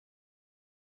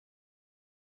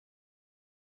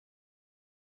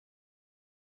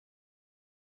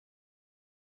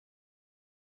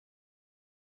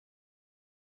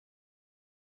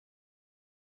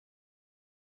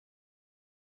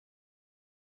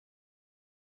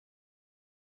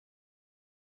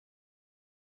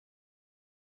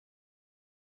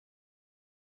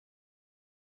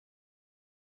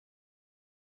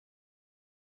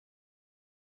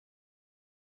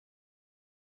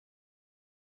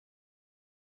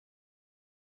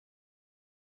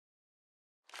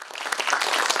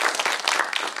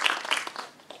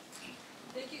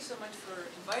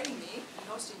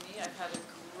hosting me. I've had a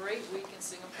great week in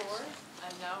Singapore.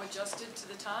 I'm now adjusted to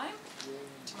the time.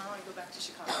 Tomorrow I go back to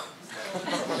Chicago.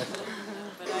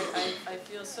 But I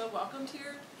feel so welcomed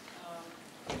here.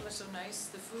 People are so nice.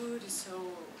 The food is so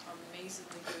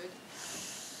amazingly good.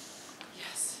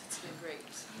 Yes, it's been great.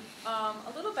 A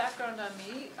little background on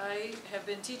me. I have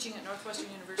been teaching at Northwestern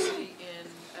University in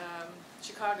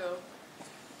Chicago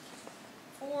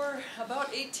for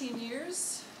about 18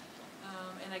 years.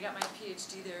 And I got my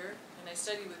PhD there. And I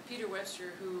studied with Peter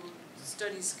Webster, who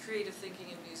studies creative thinking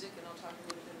in music, and I'll talk a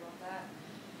little bit about that.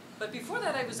 But before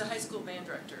that, I was a high school band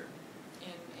director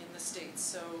in the States.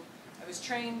 So I was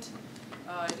trained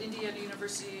at Indiana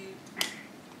University.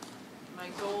 My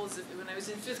goal is that when I was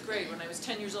in 5th grade, when I was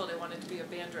 10 years old, I wanted to be a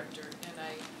band director. And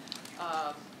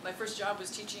my first job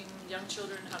was teaching young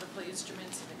children how to play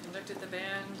instruments, and I conducted the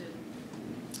band.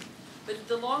 But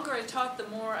the longer I taught, the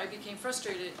more I became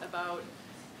frustrated about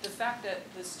the fact that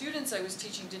the students I was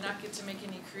teaching did not get to make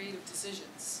any creative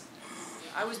decisions.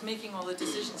 I was making all the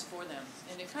decisions for them.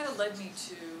 And it kind of led me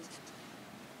to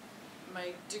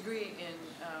my degree in,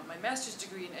 my master's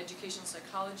degree in educational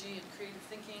psychology and creative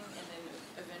thinking, and then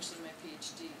eventually my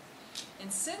PhD.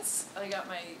 And since I got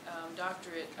my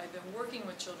doctorate, I've been working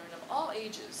with children of all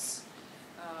ages,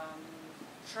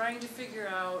 trying to figure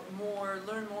out more,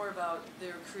 learn more about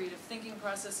their creative thinking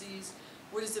processes.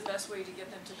 What is the best way to get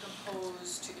them to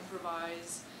compose, to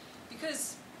improvise?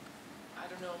 Because, I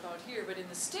don't know about here, but in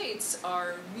the States,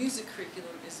 our music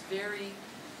curriculum is very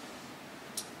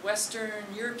Western,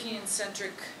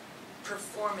 European-centric,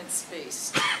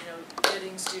 performance-based,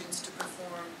 getting students to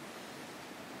perform.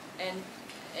 And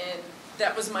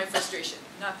that was my frustration,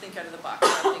 not think out of the box,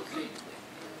 not think creatively,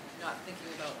 not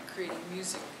thinking about creating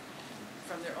music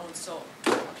from their own soul.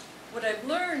 What I've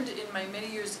learned in my many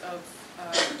years of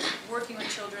working with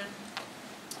children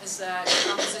is that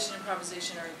composition and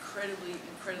improvisation are incredibly,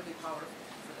 incredibly powerful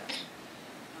for them.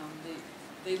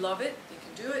 They love it, they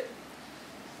can do it,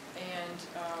 and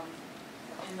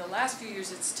in the last few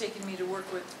years it's taken me to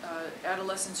work with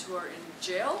adolescents who are in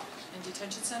jail, in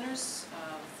detention centers,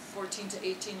 14 to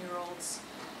 18-year-olds,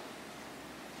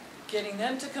 getting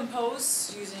them to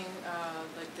compose using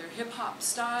like their hip-hop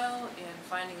style, and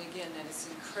finding again that it's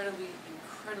incredibly,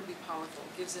 incredibly powerful.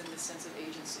 It gives them the sense of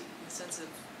agency, the sense of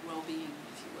well-being,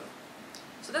 if you will.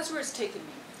 So that's where it's taken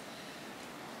me.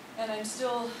 And I'm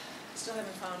still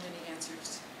haven't found any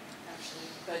answers, actually,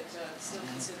 but still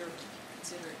consider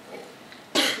it.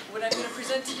 What I'm going to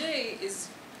present today is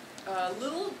a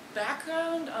little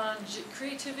background on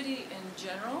creativity in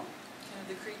general, kind of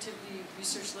the creativity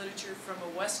research literature from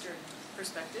a Western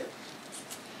perspective.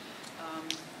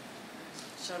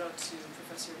 Shout out to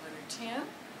Professor Leonard Tan,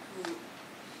 who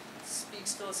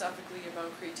speaks philosophically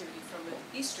about creativity from an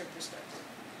Eastern perspective.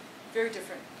 Very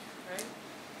different, right?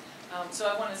 So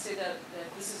I want to say that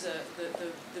this is the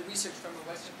research from a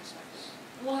Western perspective.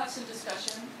 And we'll have some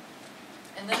discussion.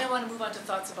 And then I want to move on to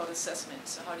thoughts about assessment.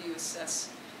 So how do you assess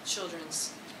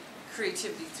children's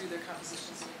creativity through their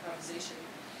compositions and improvisation?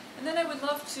 And then I would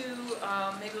love to,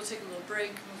 maybe we'll take a little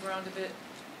break, move around a bit,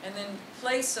 and then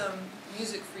play some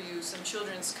music for you, some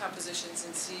children's compositions,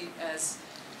 and see, as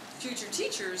future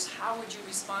teachers, how would you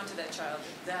respond to that child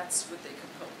if that's what they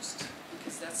composed?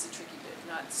 Because that's the tricky bit,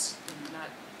 not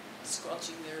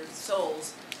squelching their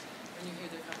souls when you hear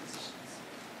their compositions.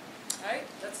 All right,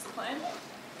 that's the plan.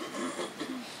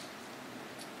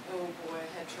 Oh boy, I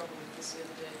had trouble with this the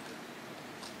other day.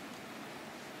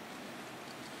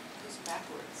 It was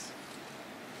backwards.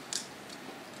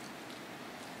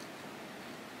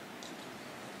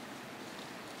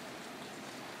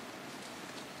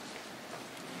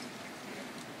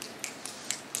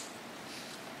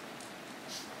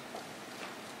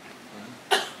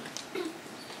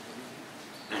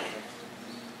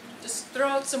 Just throw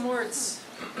out some words.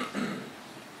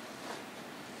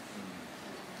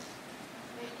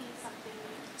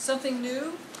 Something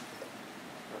new?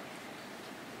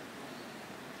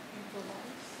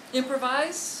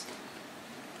 Improvise?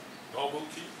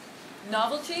 Novelty?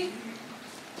 Novelty?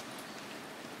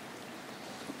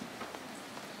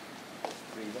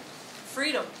 Freedom.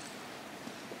 Freedom.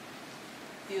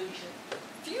 Fusion.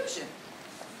 Fusion.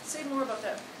 Say more about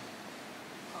that.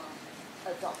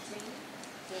 Adopting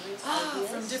various ideas.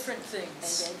 From different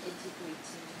things. And then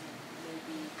integrating,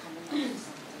 maybe coming up with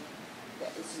something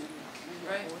that is unique.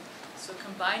 Right. So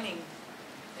combining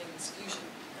things, fusion.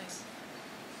 Nice.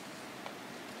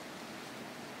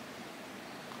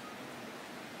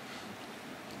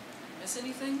 Miss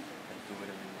anything? Do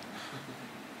whatever you want.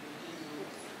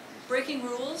 Breaking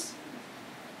rules.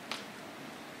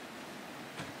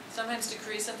 Sometimes to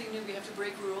create something new, we have to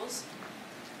break rules.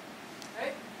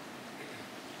 Right?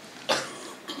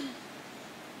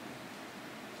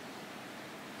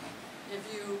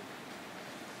 you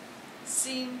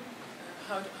seen,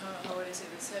 how would I say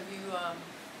this, have you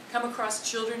come across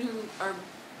children who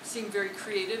seem very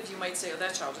creative? You might say, oh,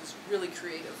 that child is really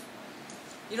creative.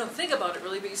 You don't think about it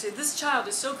really, but you say, this child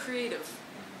is so creative.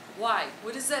 Why?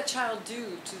 What does that child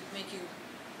do to make you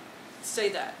say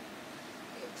that?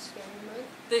 Experiment.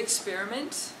 They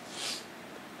experiment.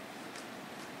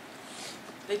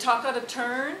 They talk out of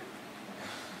turn.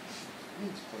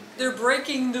 They're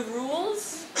breaking the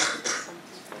rules.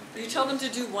 You tell them to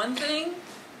do one thing,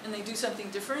 and they do something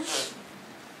different.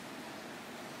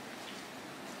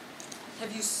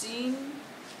 Have you seen,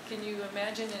 can you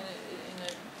imagine in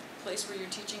a place where you're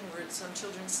teaching where some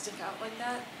children stick out like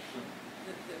that?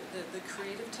 The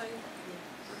creative type,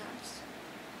 perhaps?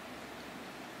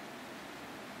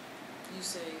 You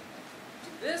say,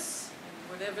 do this,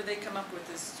 and whatever they come up with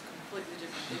is completely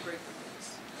different. They break the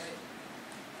rules, right?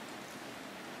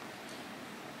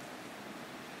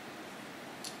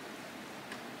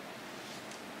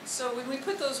 So when we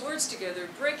put those words together,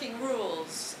 breaking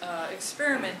rules,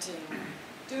 experimenting,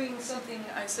 doing something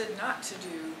I said not to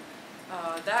do,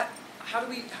 how do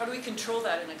we control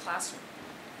that in a classroom?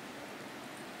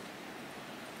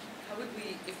 How would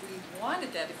we, if we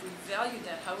wanted that, if we valued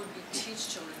that, how would we teach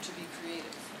children to be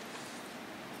creative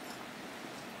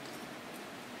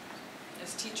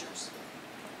as teachers?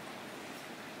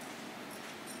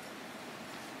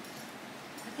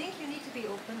 I think you need to be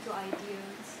open to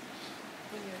ideas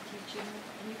when you're teaching,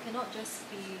 and you cannot just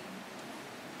be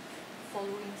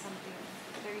following something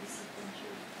very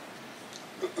sequential.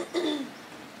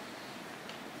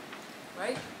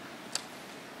 Right?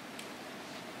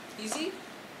 Easy?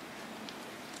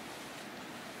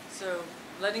 So,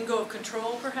 letting go of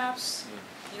control, perhaps?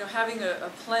 You know, having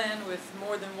a plan with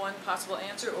more than one possible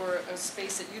answer, or a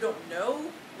space that you don't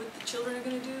know what the children are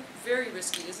going to do. Very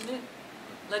risky, isn't it?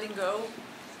 Letting go.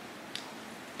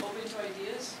 Open to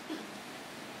ideas.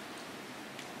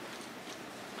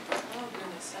 Oh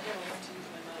goodness, I gotta learn to use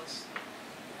my mouse.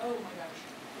 Oh my gosh.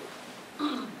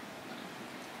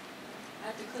 I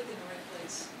have to click in the right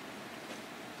place.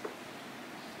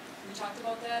 We talked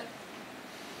about that?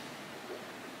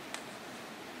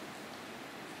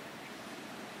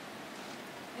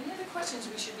 Any other questions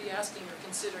we should be asking or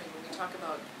considering when we talk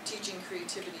about teaching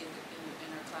creativity in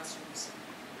our classrooms?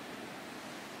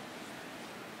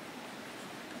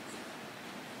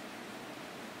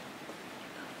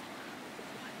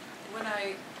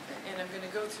 And I'm going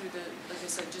to go through like I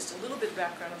said, just a little bit of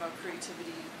background about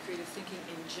creativity, creative thinking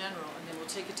in general, and then we'll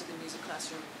take it to the music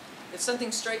classroom. If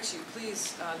something strikes you,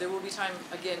 please, there will be time,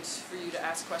 again, for you to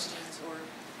ask questions or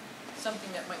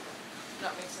something that might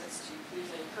not make sense to you.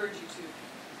 Please, I encourage you to.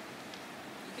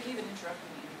 You can even interrupt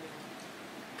me.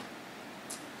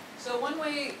 So one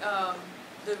way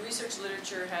the research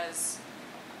literature has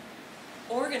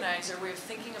organize our way of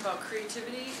thinking about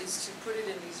creativity is to put it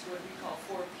in these, what we call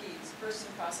 4 Ps: person,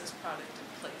 process, product, and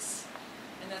place.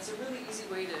 And that's a really easy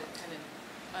way to kind of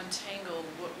untangle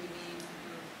what we need,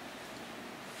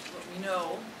 what we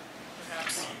know,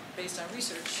 perhaps based on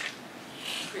research,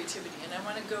 creativity. And I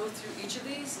want to go through each of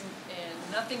these, and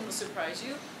nothing will surprise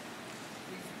you.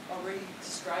 We've already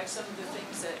described some of the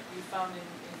things that we found in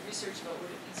research about what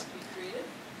it means to be creative.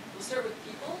 We'll start with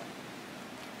people.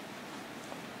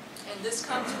 And this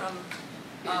comes from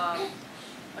a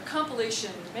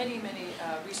compilation, many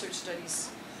research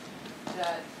studies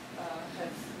that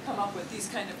have come up with these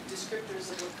kind of descriptors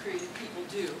of what creative people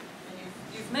do. And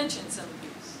you've mentioned some of these.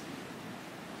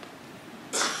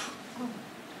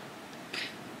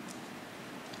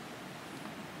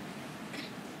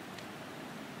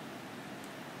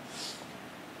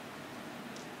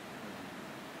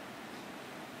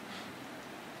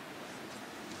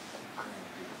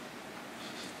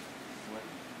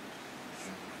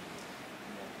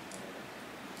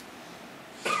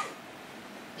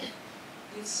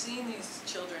 We've seen these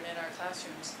children in our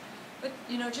classrooms, but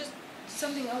you know, just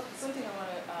something else, something I want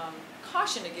to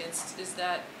caution against is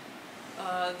that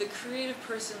the creative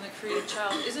person, the creative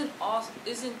child, isn't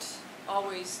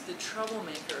always the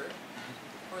troublemaker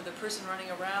or the person running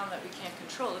around that we can't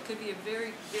control. It could be a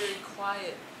very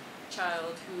quiet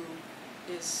child who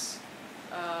is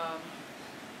the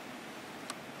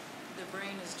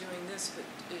brain is doing this, but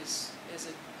is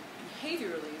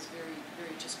behaviorally is very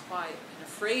just quiet and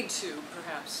afraid to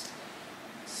perhaps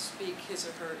speak his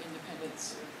or her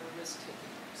independence or risk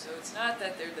taking. So it's not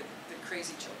that they're the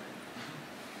crazy children.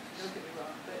 Don't get me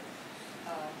wrong, but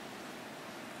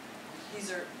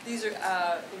these are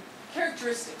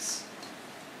characteristics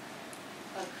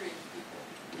of creative people.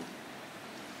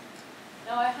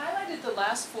 Now I highlighted the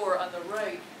last 4 on the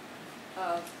right.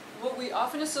 What we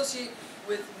often associate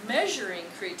with measuring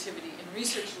creativity in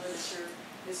research literature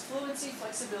is fluency,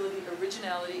 flexibility,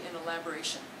 originality, and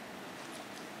elaboration.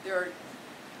 There are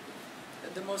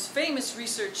the most famous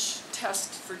research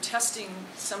test for testing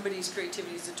somebody's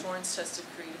creativity is the Torrance test of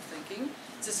creative thinking.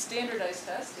 It's a standardized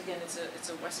test. Again, it's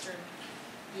a Western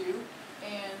view,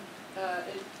 and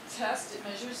it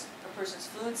measures a person's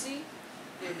fluency,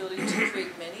 their ability to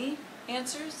create many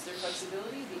answers, their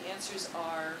flexibility. The answers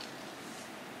are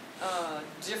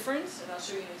different, and I'll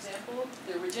show you an example.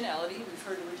 Their originality, we've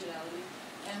heard originality,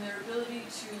 and their ability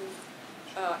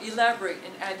to elaborate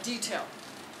and add detail.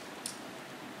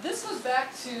 This goes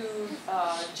back to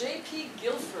J.P.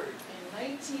 Guilford in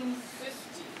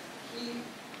 1950. He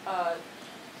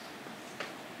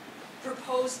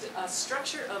proposed a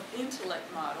structure of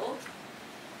intellect model,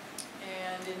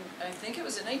 and I think it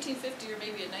was a 1950 or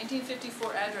maybe a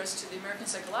 1954 address to the American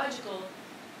Psychological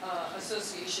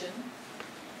Association.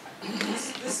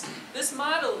 This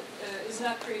model is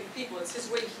not creating people, it's his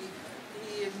way he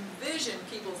envisioned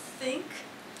people think,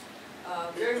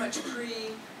 very much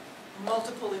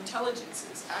multiple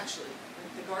intelligences, actually,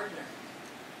 like the gardener.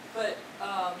 But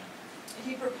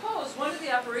he proposed one of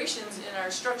the operations in our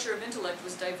structure of intellect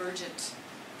was divergent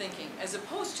thinking, as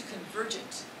opposed to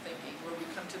convergent thinking, where we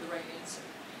come to the right answer.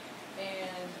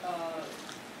 And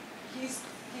he's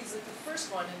like the first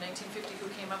one in 1950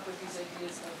 who came up with these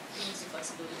ideas of fluency,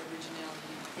 flexibility,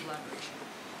 originality, and collaboration.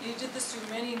 He did this through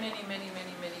many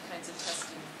kinds of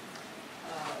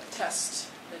tests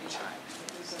that he tried.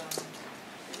 It was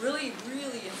really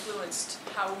influenced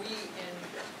how we in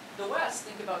the West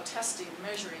think about testing,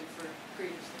 measuring for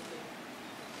creative thinking.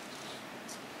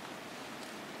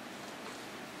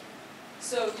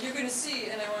 So you're going to see,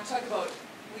 and I want to talk about,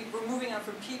 we're moving on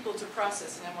from people to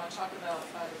process, and I want to talk about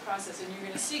the process, and you're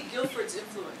going to see Guilford's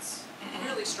influence,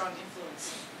 really strong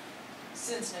influence,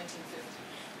 since 1950.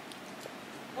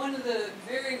 One of the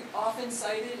very often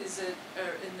cited is that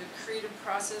in the creative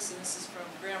process, and this is from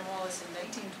Graham Wallace in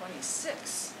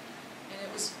 1926, and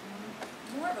it was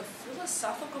more of a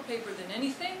philosophical paper than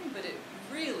anything, but it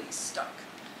really stuck.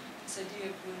 This idea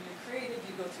of when you're creative,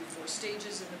 you go through 4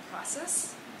 stages in the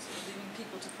process, so leaving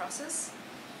people to process.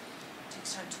 It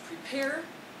takes time to prepare,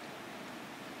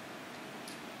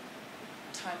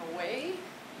 time away,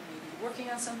 you may be working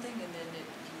on something, and then it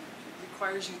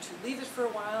requires you to leave it for a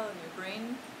while, and your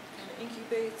brain kind of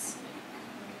incubates, and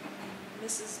it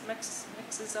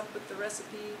mixes up with the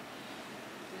recipe.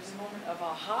 There's a moment of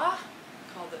aha,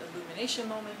 called the illumination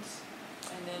moment,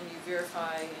 and then you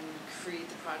verify and create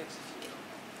the product, if you will.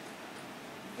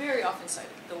 Very often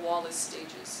cited, the Wallace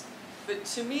stages. But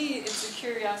to me, it's a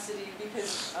curiosity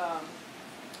because,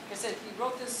 like I said, he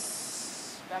wrote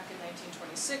this back in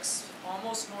 1926,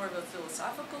 almost more of a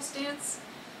philosophical stance,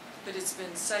 but it's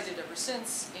been cited ever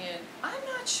since, and I'm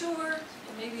not sure,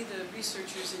 and maybe the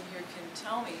researchers in here can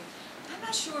tell me, I'm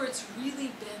not sure it's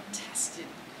really been tested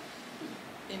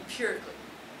empirically,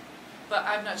 but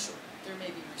I'm not sure. There may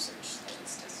be research that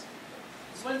it's tested.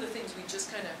 It's one of the things we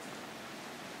just kind of,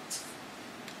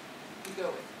 we go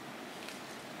with.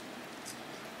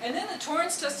 And then the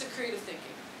Torrance test of creative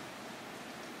thinking.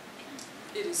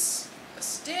 It is a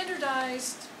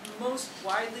standardized, most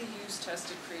widely used test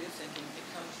of creative thinking. It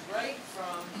comes right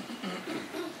from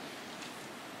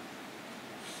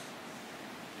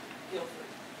Guilford.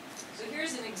 So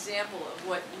here's an example of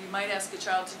what we might ask a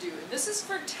child to do. And this is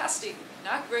for testing,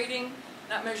 not grading,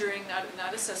 not measuring,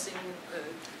 not assessing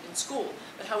in school,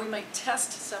 but how we might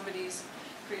test somebody's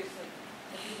creative thinking.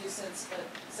 I'll give you a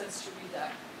sense to read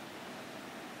that.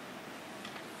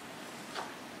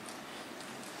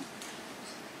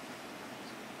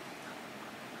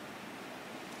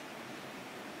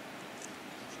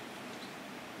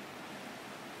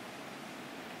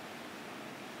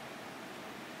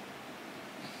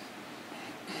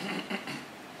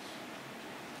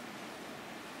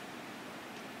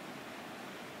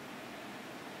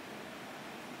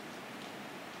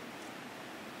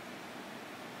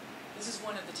 This is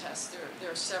one of the tests.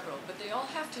 There are several, but they all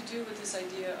have to do with this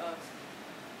idea of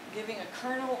giving a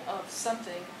kernel of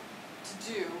something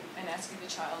to do and asking the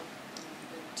child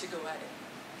to go at it.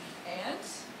 And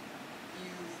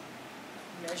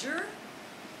you measure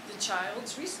the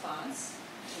child's response,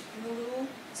 taking the little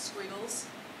squiggles,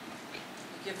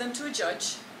 you give them to a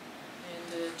judge,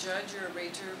 and the judge or a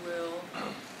rater will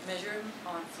measure them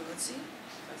on fluency,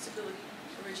 flexibility,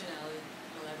 originality,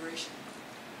 collaboration.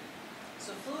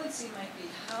 So fluency might be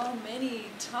how many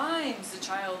times the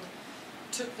child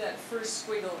took that first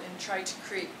squiggle and tried to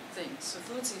create things. So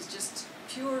fluency is just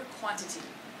pure quantity.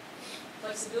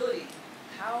 Flexibility,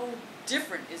 how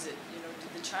different is it? You know,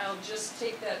 did the child just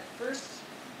take that first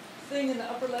thing in the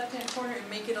upper left-hand corner and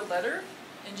make it a letter,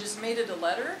 and just made it a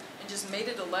letter, and just made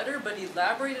it a letter, but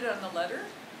elaborated on the letter?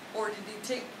 Or did he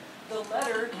take the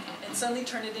letter and suddenly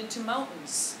turn it into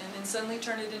mountains, and then suddenly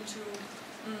turn it into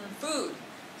food?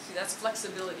 See, that's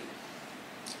flexibility.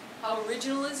 How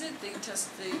original is it? They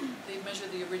measure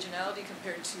the originality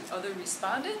compared to other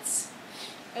respondents,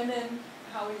 and then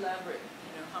how elaborate,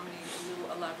 how many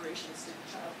little elaborations did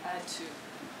the child add to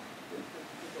the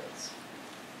bits.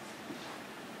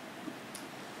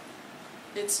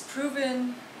 It's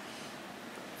proven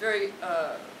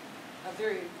a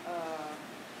very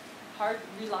hard,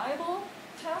 reliable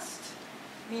test,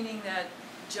 meaning that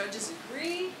judges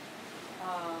agree,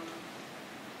 and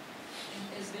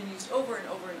has been used over and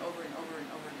over and over and over and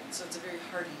over again. So it's a very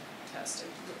hardy test.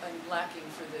 I'm lacking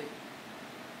for the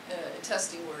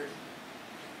testing word.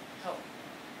 Help.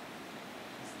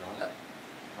 It's not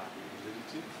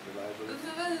validity, reliability.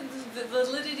 The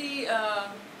validity,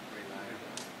 Reliable.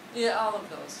 yeah, all of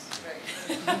those, right.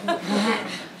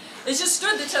 It just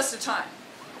stood the test of time.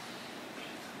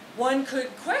 One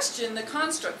could question the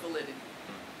construct validity,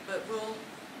 but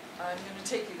I'm going to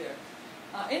take you there.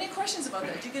 Any questions about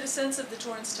that? Do you get a sense of the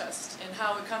Torrance test and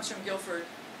how it comes from Guilford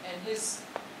and his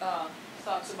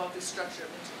thoughts about the structure of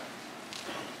intellect?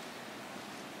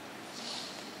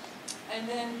 And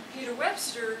then Peter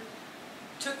Webster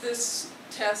took this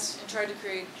test and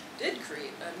did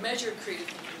create a measured creative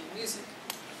thinking in music,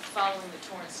 following the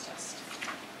Torrance test.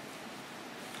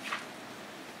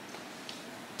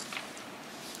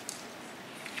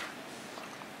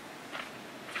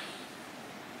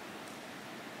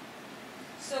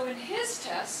 So in his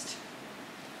test,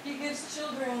 he gives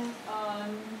children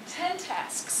 10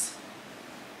 tasks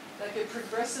that get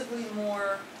progressively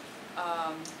more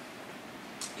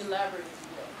elaborate, if you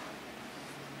will.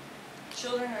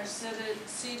 Children are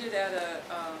seated at a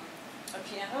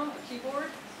piano, a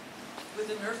keyboard, with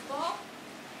a Nerf ball.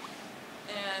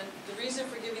 And the reason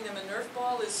for giving them a Nerf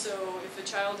ball is so if a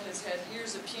child has had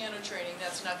years of piano training,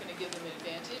 that's not going to give them an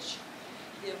advantage.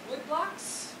 You have wood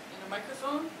blocks and a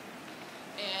microphone.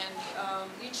 And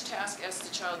each task asks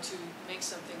the child to make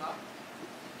something up,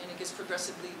 and it gets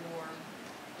progressively more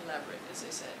elaborate, as I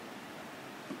said.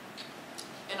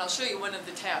 And I'll show you one of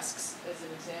the tasks as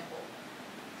an example.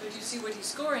 But you see what he's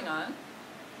scoring on?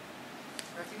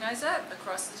 Recognize that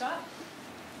across the top.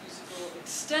 Musical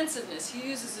extensiveness. He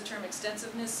uses the term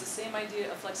extensiveness, the same idea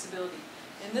of flexibility.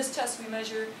 In this test, we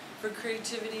measure for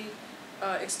creativity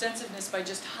extensiveness by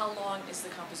just how long is the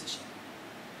composition.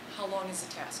 How long is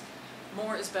the task?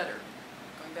 More is better.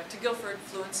 Going back to Guilford,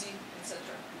 fluency, etc.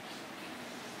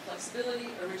 Flexibility,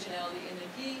 originality, and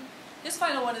then his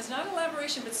final one is not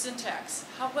elaboration but syntax.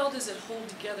 How well does it hold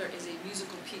together as a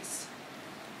musical piece?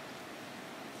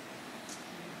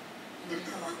 And then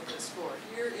you come up with a score.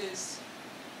 Here is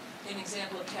an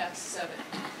example of task 7.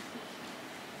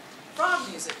 Frog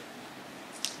music.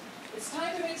 It's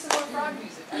time to make some more frog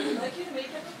music. I would like you to make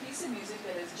up a piece of music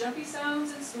that has jumpy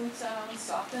sounds and smooth sounds,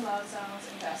 soft and loud sounds,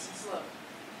 and fast and slow.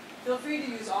 Feel free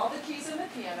to use all the keys on the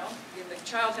piano. If the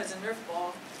child has a Nerf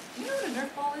ball. Do you know what a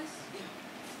Nerf ball is?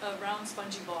 Yeah. A round,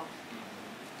 spongy ball.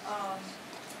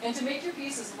 And to make your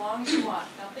piece as long as you want.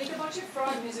 Now think about your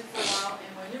frog music for a while,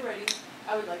 and when you're ready,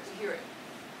 I would like to hear it.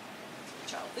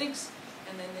 The child thinks,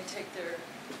 and then they take their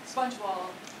sponge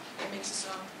ball and makes a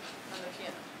song on the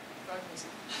piano.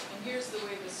 Music. And here's the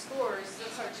way this scores.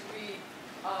 That's hard to read.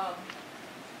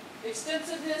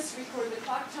 Extensiveness, record the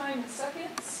clock time in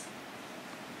seconds.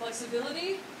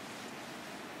 Flexibility,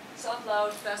 soft,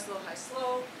 loud, fast, low, high,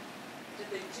 slow. Did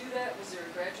they do that? Was there a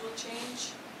gradual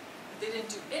change? If they didn't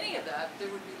do any of that, there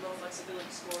would be low flexibility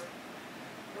score.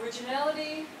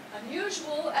 Originality,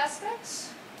 unusual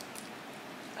aspects,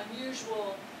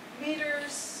 unusual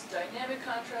meters, dynamic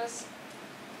contrast,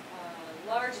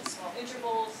 large and small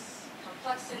intervals,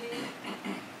 complexity,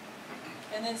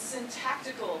 and then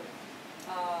syntactical,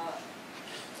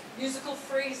 musical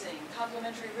phrasing,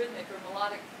 complementary rhythmic or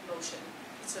melodic motion,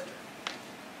 etc.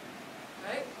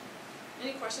 Right?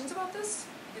 Any questions about this?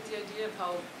 Get the idea of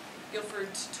how Guilford,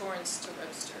 Torrance to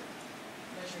Webster,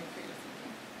 measuring creative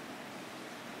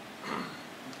thinking.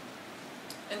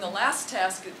 And the last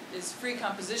task is free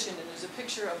composition, and there's a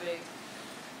picture of a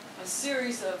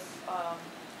series of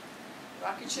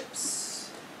rocket ships.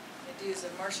 The idea is a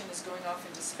Martian is going off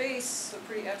into space, so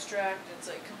pretty abstract. It's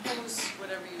like compose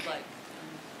whatever you like.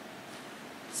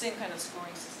 Same kind of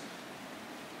scoring system.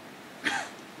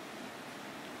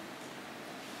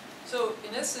 So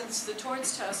in essence, the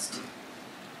Torrance test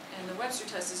and the Webster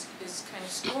test is kind of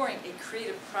scoring a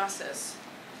creative process.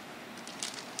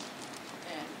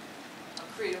 And a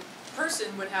creative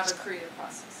person would have a creative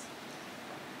process.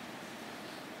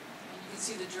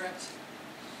 see the direct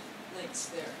links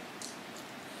there.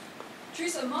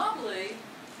 Teresa Mobley,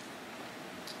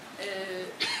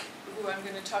 who I'm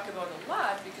going to talk about a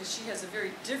lot because she has a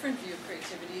very different view of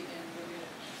creativity, and we're going to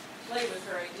play with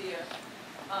her idea,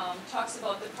 talks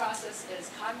about the process as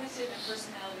cognitive and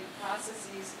personality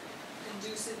processes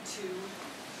conducive to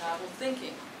novel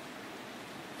thinking.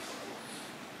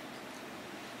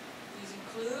 These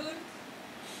include,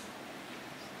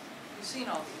 you've seen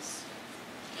all these.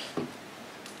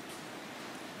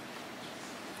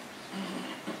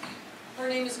 Her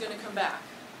name is going to come back,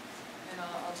 and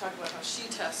I'll talk about how she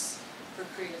tests for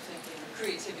creative thinking or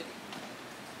creativity.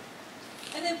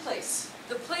 And then place.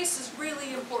 The place is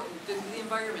really important, the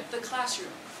environment, the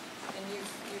classroom. And you've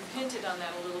hinted on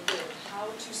that a little bit, how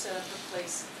to set up a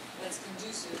place that's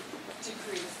conducive to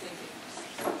creative thinking.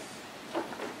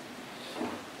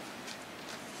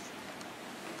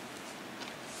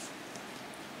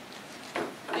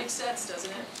 Makes sense,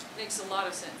 doesn't it? Makes a lot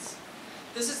of sense.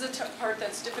 This is the part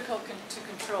that's difficult to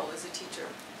control as a teacher,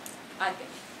 I think.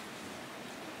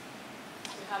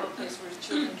 To have a place where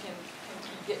children can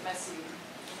get messy and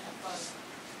have fun.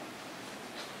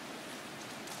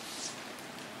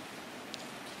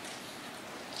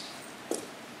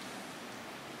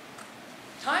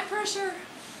 Time pressure.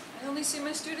 I only see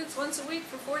my students once a week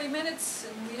for 40 minutes,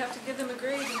 and we have to give them a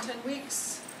grade in 10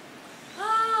 weeks.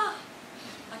 I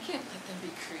can't let them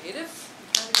be creative.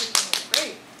 We've got to give them a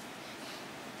grade.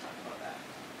 Talk about that.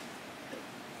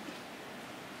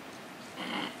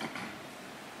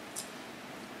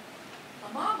 A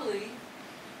Mobley,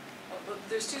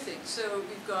 there's two things. So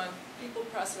we've gone people,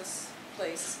 process,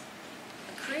 place.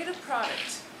 A creative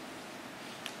product.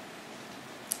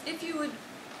 If you would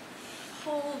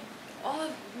hold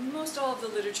most all of the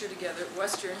literature together,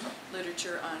 Western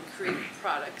literature on creative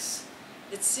products,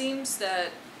 it seems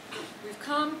that we've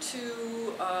come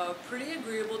to a pretty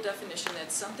agreeable definition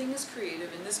that something is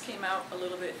creative, and this came out a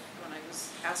little bit when I was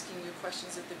asking you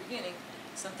questions at the beginning.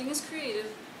 Something is creative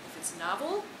if it's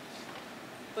novel,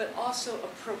 but also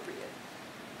appropriate.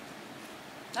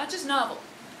 Not just novel.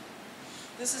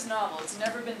 This is novel. It's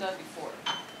never been done before.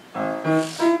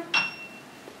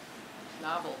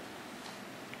 Novel.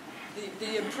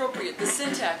 The appropriate, the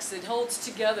syntax that holds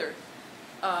together.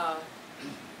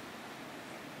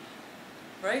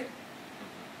 Right?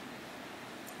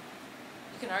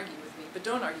 You can argue with me, but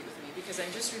don't argue with me because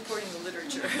I'm just reporting the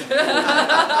literature.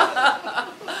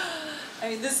 I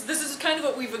mean, this is kind of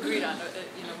what we've agreed on.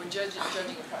 You know, when judging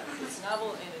a product, it's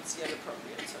novel and it's yet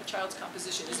appropriate. So a child's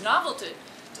composition is novel to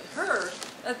her.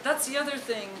 That's the other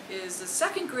thing, is the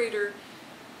second grader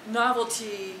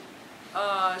novelty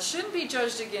shouldn't be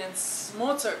judged against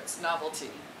Mozart's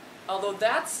novelty, although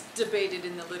that's debated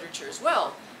in the literature as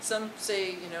well. Some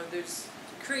say, you know, there's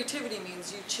creativity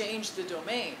means you change the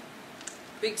domain,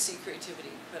 big C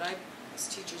creativity, but as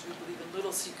teachers, we believe in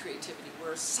little c creativity,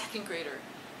 where a second grader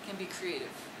can be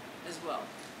creative as well.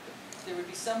 There would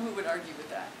be some who would argue with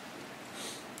that.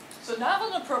 So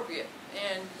novel and appropriate,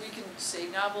 and we can say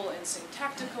novel and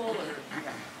syntactical, or,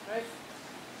 right?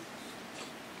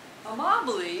 A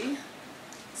Mobley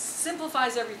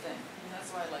simplifies everything, and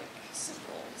that's why I like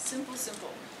simple. Simple,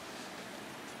 simple.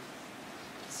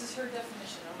 This is her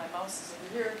definition. Oh, my mouse is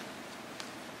over here.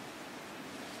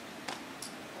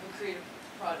 Of a creative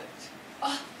product.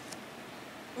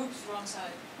 Oops, wrong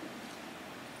side.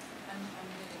 I'm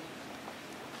hitting it.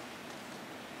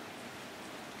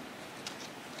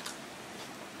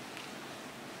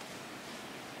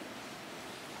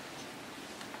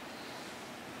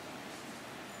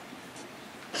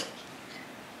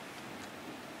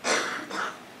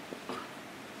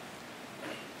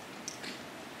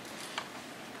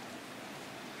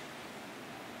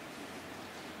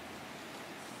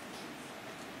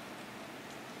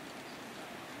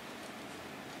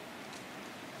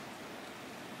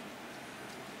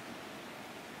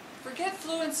 Forget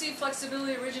fluency,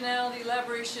 flexibility, originality,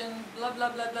 elaboration, blah, blah,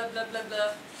 blah, blah, blah, blah,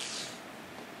 blah.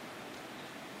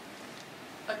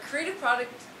 A creative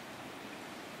product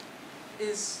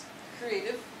is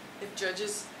creative if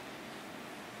judges,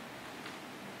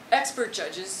 expert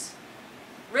judges,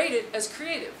 rate it as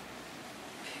creative.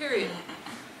 Period.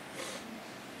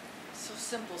 So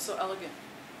simple, so elegant.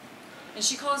 And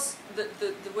she calls, the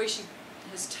way she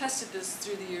has tested this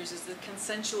through the years is the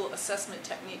consensual assessment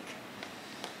technique.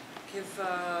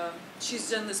 She's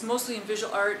done this mostly in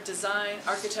visual art, design,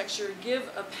 architecture.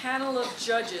 Give a panel of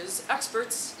judges,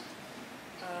 experts,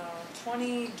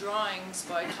 20 drawings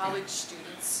by college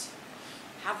students.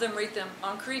 Have them rate them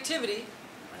on creativity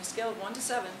on a scale of 1 to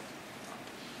 7.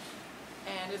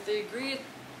 And if they agree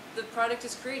the product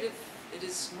is creative, it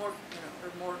is more,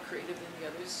 or more creative than the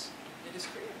others. It is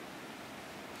creative.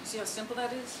 You see how simple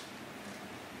that is?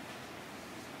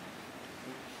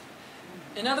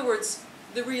 In other words,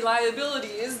 the reliability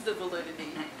is the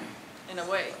validity, in a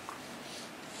way.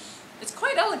 It's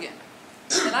quite elegant,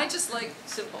 and I just like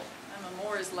simple. I'm a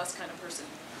more is less kind of person.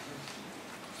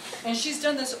 And she's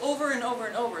done this over and over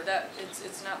and over. That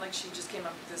it's not like she just came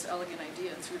up with this elegant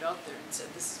idea and threw it out there and said,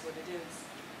 this is what it is.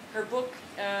 Her book,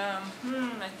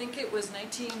 I think it was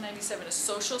 1997, A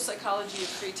Social Psychology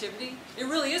of Creativity. It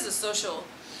really is a social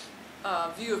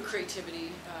view of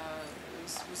creativity.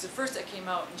 It was the first that came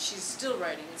out, and she's still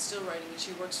writing and still writing, and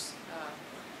she works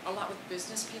a lot with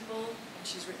business people, and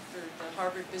she's written for the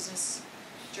Harvard Business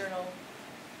Journal.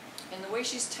 And the way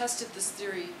she's tested this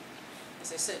theory,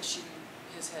 as I said, she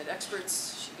has had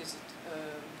experts. She gives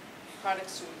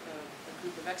products to a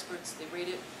group of experts. They rate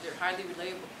it. They're highly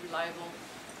reliable,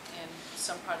 and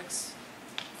some products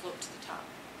float to the top.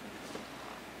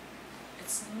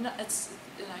 It's not.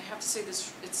 And I have to say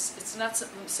this. It's not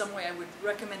some way I would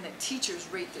recommend that teachers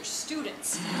rate their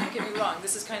students. Don't get me wrong.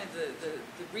 This is kind of the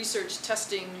research,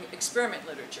 testing, experiment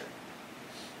literature.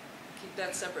 Keep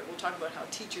that separate. We'll talk about how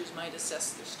teachers might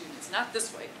assess their students. Not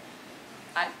this way.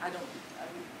 I would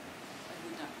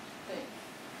not think.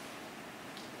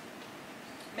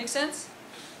 Make sense?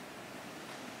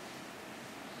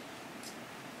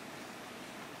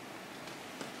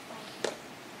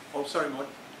 Oh, sorry, Maud.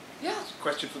 Yeah.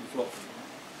 Question from the floor.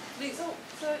 Please. So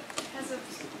has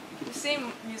the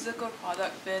same musical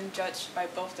product been judged by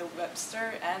both the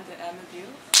Webster and the Amaview?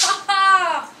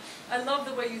 Ha! I love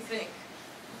the way you think.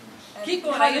 And Keep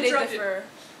going. How I do they interrupted. differ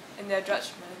in their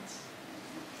judgments?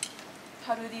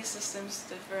 How do these systems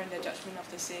differ in their judgment of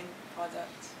the same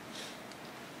product?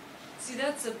 See,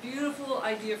 that's a beautiful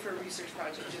idea for a research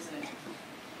project, isn't it?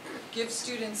 Give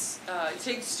students,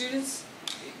 take students,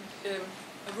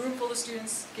 a room full of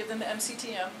students, give them the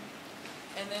MCTM,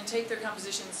 and then take their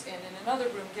compositions, and in another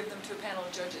room, give them to a panel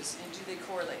of judges, and do they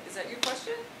correlate? Is that your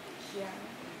question? Yeah.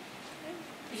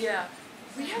 Yeah.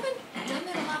 We haven't done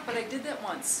that a lot, but I did that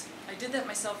once. I did that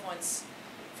myself once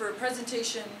for a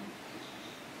presentation.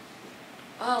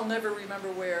 I'll never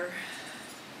remember where.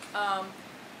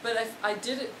 But I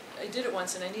did it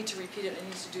once, and I need to repeat it. I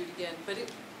need to do it again. But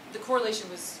the correlation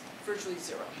was virtually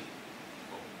zero.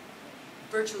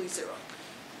 Virtually zero.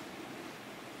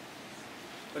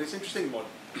 But it's interesting, Maud.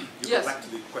 You Yes. go back to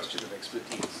the question of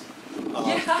expertise.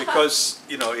 Yeah. Because,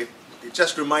 you know, it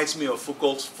just reminds me of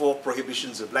Foucault's 4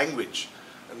 prohibitions of language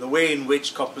and the way in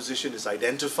which composition is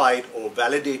identified or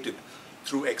validated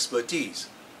through expertise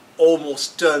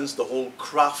almost turns the whole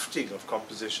crafting of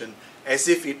composition as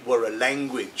if it were a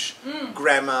language.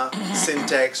 Grammar,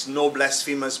 syntax, no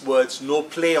blasphemous words, no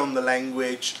play on the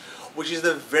language, which is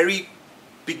the very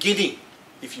beginning,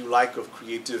 if you like, of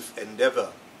creative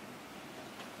endeavor.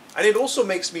 And it also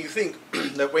makes me think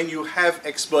that when you have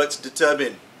experts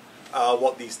determine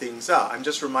what these things are, I'm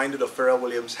just reminded of Pharrell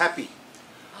Williams' Happy.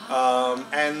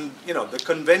 And, you know, the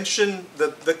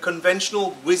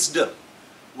conventional wisdom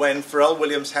when Pharrell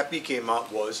Williams' Happy came out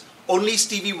was only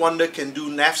Stevie Wonder can do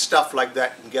naff stuff like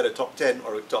that and get a top 10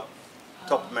 or a top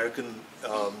American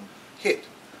hit.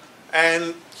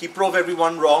 And he proved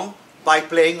everyone wrong by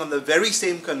playing on the very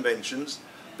same conventions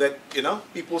that, you know,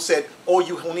 people said, oh,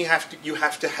 you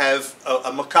have to have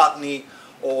a McCartney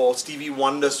or Stevie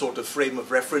Wonder sort of frame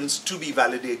of reference to be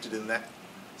validated in that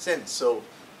sense. So,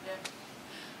 Yeah.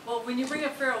 Well, when you bring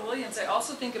up Pharrell Williams, I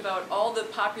also think about all the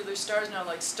popular stars now,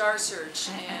 like Star Search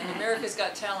and America's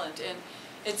Got Talent, and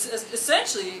it's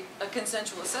essentially a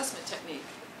consensual assessment technique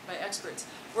by experts.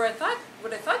 What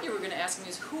I thought you were going to ask me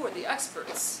is, who are the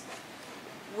experts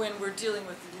when we're dealing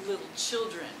with little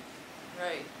children,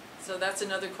 right? So that's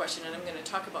another question, and I'm going to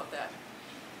talk about that.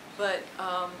 But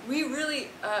we really,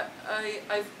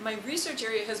 my research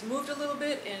area has moved a little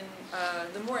bit,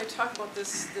 and the more I talk about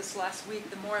this last week,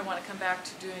 the more I want to come back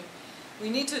to doing. We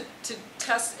need to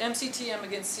test MCTM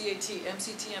against CAT,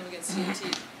 MCTM against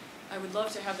CAT. I would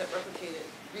love to have that replicated.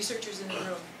 Researchers in the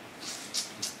room,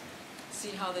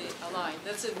 see how they align.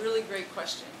 That's a really great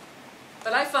question.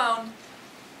 But I found,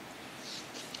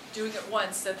 doing it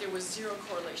once, that there was zero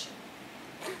correlation.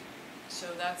 So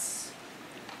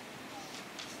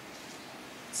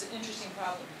it's an interesting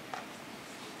problem,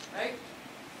 right?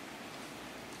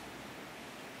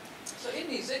 So in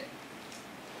music,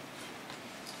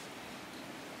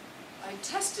 I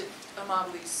tested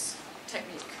Amably's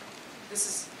technique. This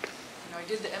is, you know, I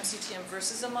did the MCTM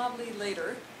versus Amably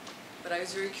later, but I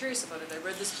was very curious about it. I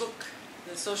read this book,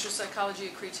 The Social Psychology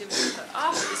of Creativity, and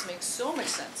I thought, this makes so much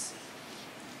sense.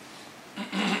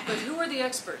 But who are the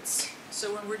experts?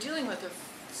 So when we're dealing with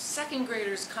a second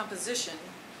grader's composition,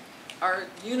 Are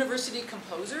university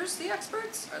composers the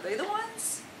experts? Are they the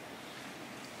ones?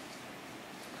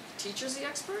 Teachers the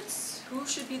experts? Who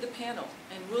should be the panel?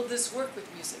 And will this work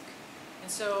with music?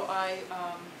 And so I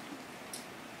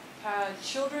had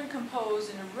children compose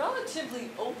in a relatively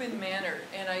open manner,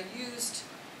 and I used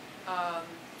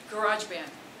GarageBand.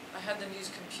 I had them use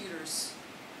computers,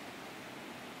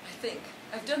 I think.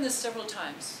 I've done this several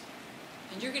times,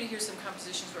 and you're going to hear some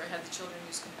compositions where I had the children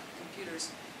use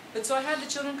computers. But so I had the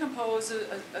children compose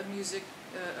a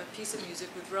piece of music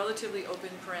with relatively open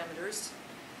parameters,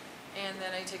 and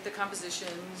then I take the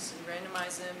compositions and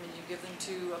randomize them, and you give them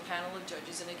to a panel of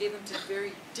judges, and I gave them to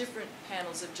very different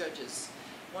panels of judges,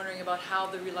 wondering about how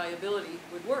the reliability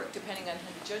would work depending on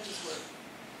who the judges were.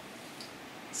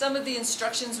 Some of the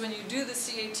instructions when you do the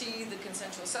CAT, the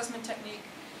consensual assessment technique,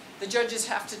 the judges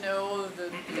have to know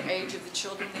the age of the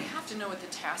children. They have to know what the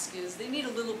task is. They need a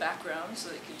little background so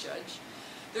they can judge.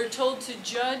 They're told to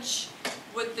judge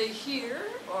what they hear,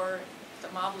 or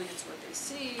probably it's what they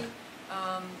see,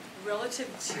 relative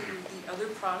to the other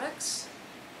products,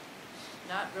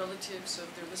 not relative, so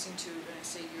if they're listening to, and I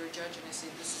say you're a judge, and I say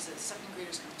this is a second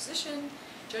grader's composition,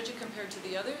 judge it compared to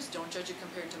the others, don't judge it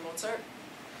compared to Mozart,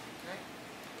 right?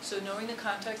 So knowing the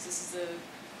context, this is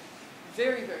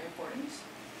very, very important.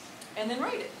 And then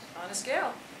rate it on a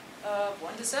scale of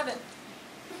 1 to 7. And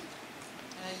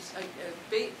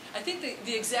I think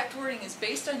the exact wording is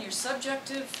based on your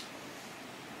subjective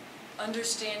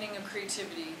understanding of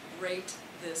creativity, rate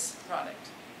this product.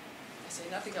 I say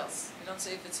nothing else. I don't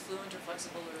say if it's fluent or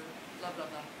flexible or blah, blah,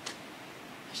 blah.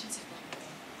 I shouldn't say blah,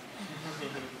 blah,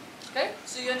 blah. Okay?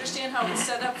 So you understand how it's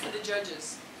set up for the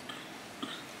judges.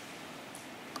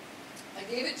 I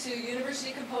gave it to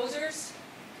university composers,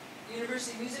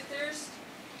 university music theorists.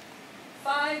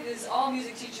 5 is all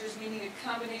music teachers, meaning a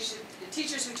combination, the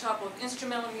teachers who taught both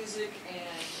instrumental music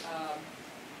and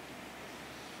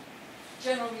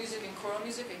general music and choral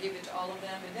music. I gave it to all of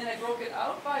them, and then I broke it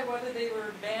out by whether they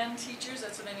were band teachers,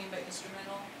 that's what I mean by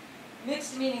instrumental.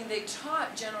 Mixed meaning they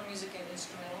taught general music and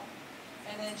instrumental,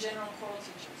 and then general choral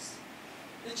teachers.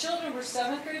 The children were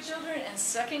 7th grade children and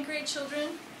 2nd grade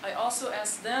children. I also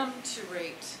asked them to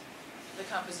rate the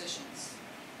compositions.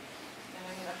 And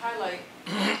I'm going to highlight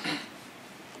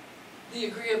the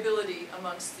agreeability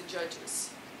amongst the judges.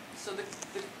 So the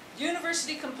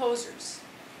university composers.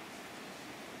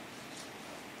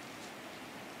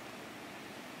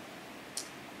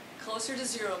 Closer to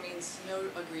 0 means no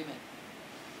agreement.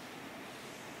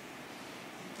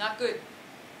 Not good.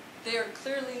 They are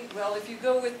clearly, well, if you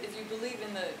believe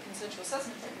in the consensual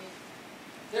assessment technique,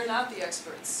 they're not the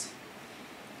experts.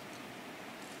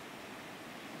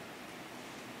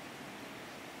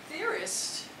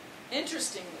 Theorists,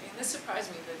 interestingly, and this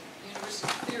surprised me, that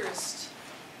university theorists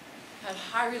had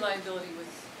high reliability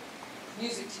with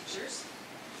music teachers.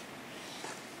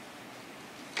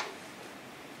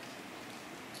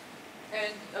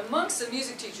 And amongst the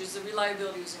music teachers, the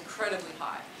reliability was incredibly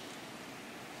high.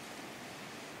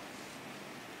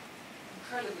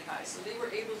 Incredibly high. So they were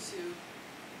able to,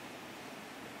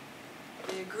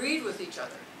 they agreed with each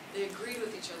other. They agreed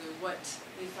with each other what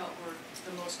they felt were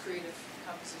the most creative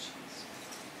compositions.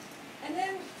 And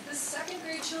then the 2nd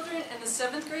grade children and the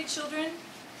 7th grade children,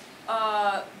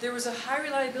 there was a high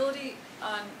reliability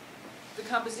on the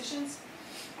compositions,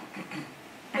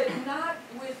 but not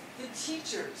with the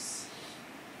teachers.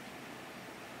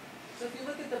 So if you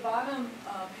look at the bottom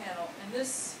panel, and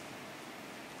this,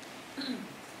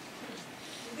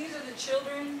 these are the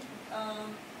children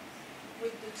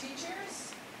with the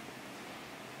teachers,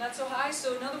 not so high.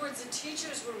 So in other words, the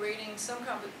teachers were rating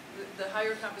the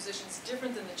higher compositions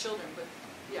different than the children, but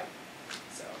yeah.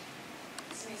 So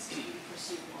this needs to be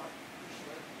pursued more,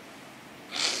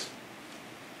 for sure.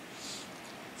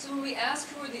 So when we ask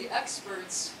who are the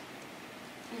experts,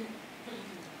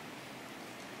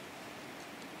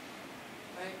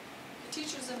 right? The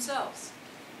teachers themselves.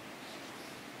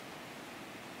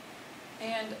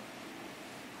 And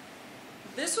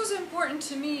this was important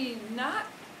to me, not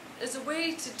as a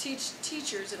way to teach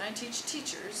teachers, and I teach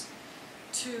teachers,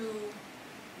 to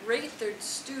rate their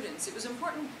students. It was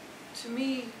important to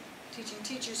me teaching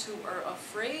teachers who are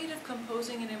afraid of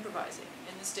composing and improvising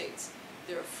in the States.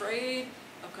 They're afraid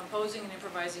of composing and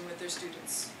improvising with their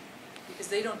students because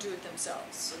they don't do it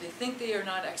themselves. So they think they are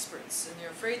not experts, and they're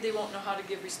afraid they won't know how to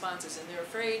give responses, and they're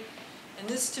afraid. And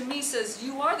this to me says,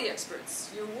 you are the experts.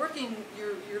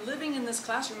 You're living in this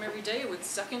classroom every day with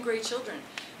 2nd grade children,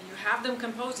 and you have them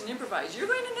compose and improvise. You're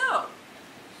going to know.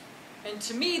 And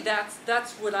to me,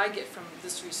 that's what I get from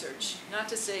this research. Not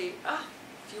to say,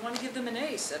 if you want to give them an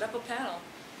A, set up a panel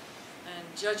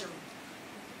and judge them.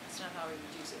 That's not how I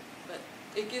would use it. But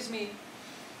it gives me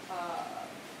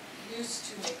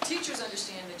use to make teachers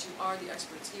understand that you are the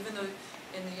experts, even though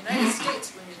in the United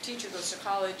States, when your teacher goes to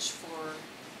college for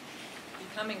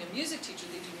becoming a music teacher,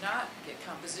 they do not get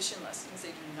composition lessons, they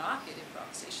do not get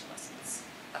improvisation lessons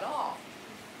at all.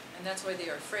 And that's why they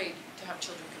are afraid to have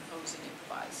children compose and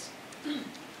improvise.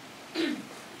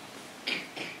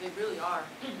 They really are.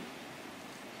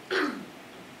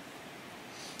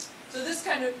 So this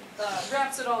kind of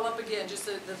wraps it all up again, just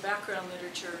the background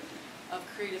literature of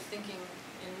creative thinking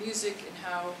in music and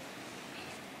how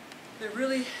there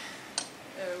really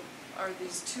are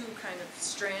these two kind of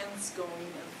strands going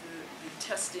of the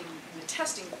testing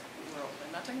world.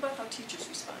 I'm not talking about how teachers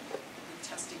respond, but the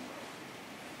testing world.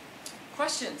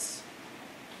 Questions,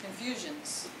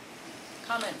 confusions,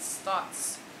 comments,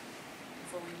 thoughts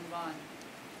before we move on?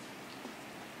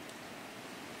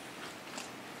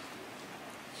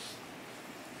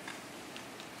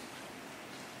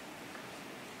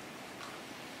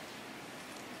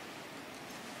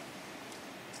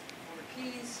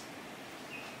 Keys.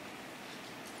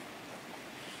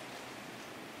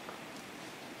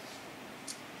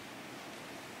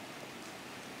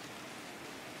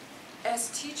 As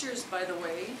teachers, by the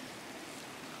way,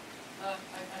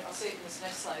 I'll say it in this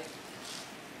next slide.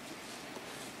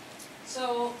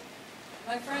 So,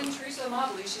 my friend Teresa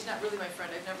Motley, she's not really my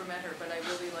friend, I've never met her, but I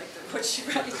really like what she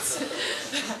writes.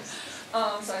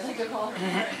 So I think I call her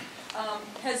my friend.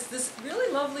 Has this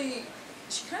really lovely,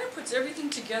 she kind of puts everything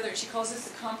together. She calls this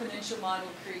the componential model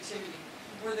of creativity,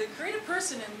 where the creative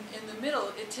person in the middle,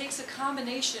 it takes a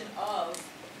combination of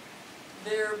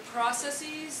their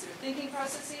processes, their thinking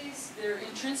processes, their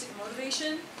intrinsic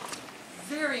motivation,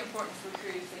 very important for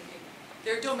creative thinking,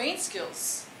 their domain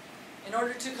skills. In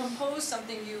order to compose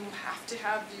something, you have to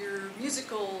have your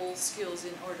musical skills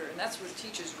in order, and that's where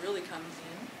teachers really come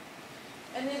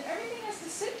in. And then everything has to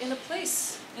sit in a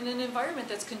place, in an environment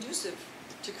that's conducive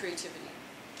to creativity.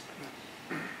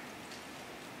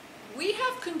 We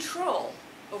have control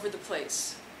over the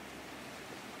place.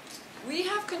 We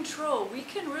have control. We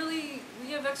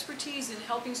have expertise in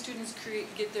helping students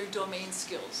get their domain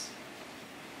skills.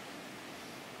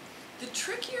 The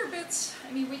trickier bits,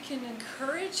 I mean, we can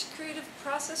encourage creative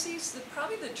processes.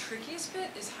 Probably the trickiest bit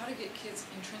is how to get kids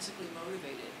intrinsically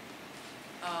motivated.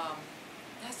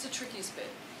 That's the trickiest bit,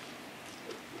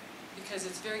 because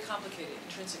it's very complicated,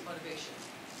 intrinsic motivation.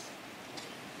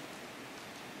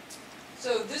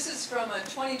 So this is from a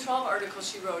 2012 article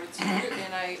she wrote,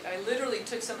 and I literally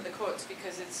took some of the quotes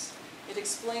because it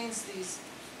explains these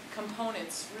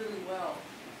components really well.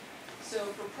 So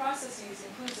for processes,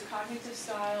 includes a cognitive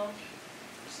style,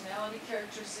 personality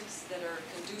characteristics that are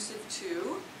conducive to,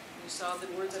 you saw the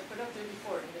words I put up there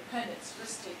before, independence,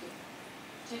 risk-taking,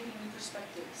 taking new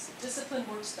perspectives, disciplined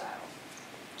work style,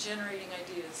 generating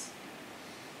ideas.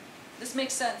 This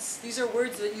makes sense. These are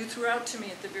words that you threw out to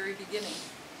me at the very beginning.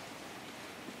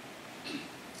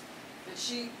 That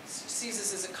she sees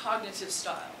this as a cognitive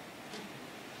style.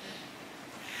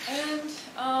 And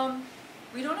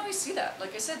we don't always see that.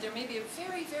 Like I said, there may be a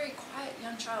very, very quiet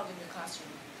young child in your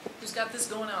classroom who's got this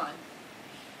going on,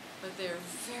 but they're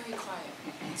very quiet.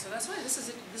 And so that's why this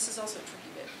is also a tricky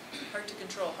bit. Hard to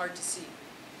control, hard to see.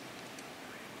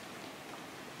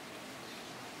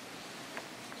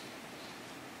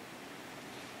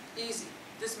 Easy.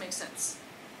 This makes sense.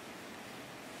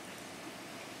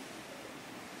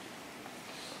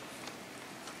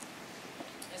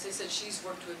 As I said, she's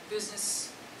worked with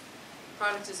business,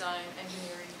 product design,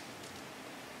 engineering.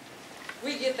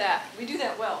 We get that. We do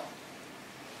that well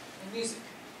in music.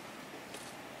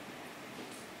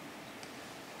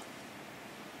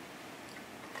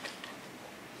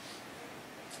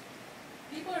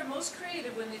 People are most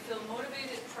creative when they feel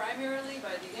motivated primarily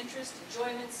by the interest,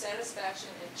 enjoyment, satisfaction,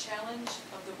 and challenge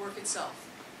of the work itself,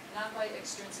 not by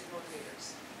extrinsic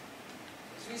motivators.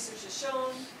 As research has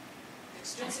shown,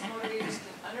 extrinsic motivators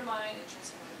can undermine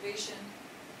intrinsic motivation.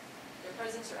 Their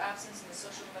presence or absence in the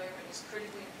social environment is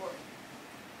critically important.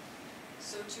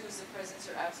 So too is the presence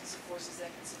or absence of forces that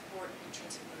can support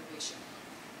intrinsic motivation.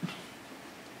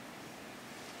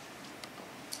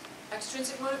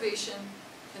 Extrinsic motivation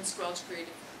can squelch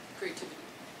creativity.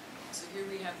 So here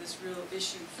we have this real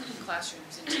issue for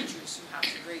classrooms and teachers who have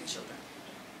to grade children.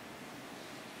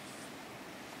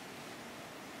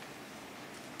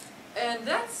 And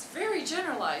that's very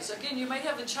generalized. Again, you might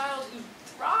have a child who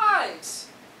thrives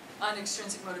on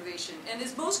extrinsic motivation and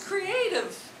is most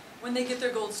creative when they get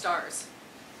their gold stars.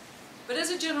 But as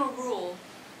a general rule,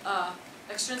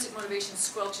 extrinsic motivation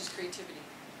squelches creativity.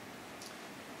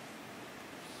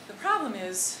 The problem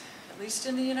is, at least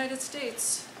in the United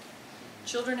States,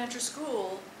 children enter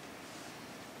school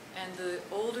And the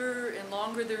older and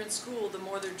longer they're in school, the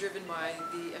more they're driven by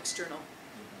the external.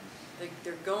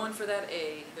 They're going for that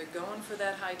A, they're going for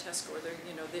that high test score.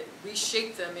 We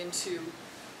shape them into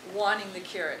wanting the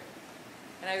carrot.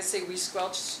 And I would say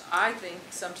I think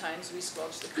sometimes we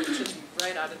squelch the creativity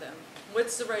right out of them.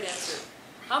 What's the right answer?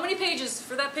 How many pages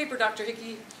for that paper, Dr.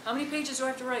 Hickey? How many pages do I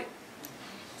have to write?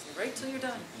 Write till you're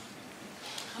done.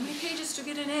 How many pages to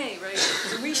get an A, right?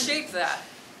 To reshape that.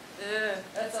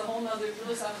 That's a whole nother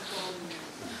philosophical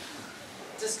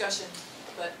discussion.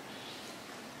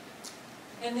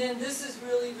 And then this is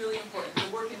really, really important,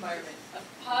 the work environment.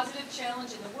 A positive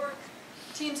challenge in the work,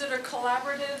 teams that are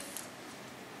collaborative,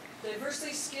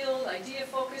 diversely skilled,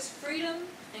 idea-focused, freedom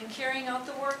in carrying out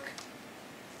the work.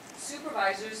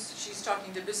 Supervisors, she's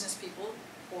talking to business people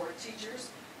or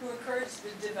teachers, who encourage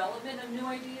the development of new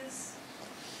ideas.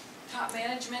 Top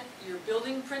management, your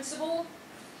building principle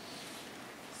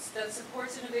that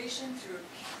supports innovation through a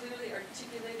clearly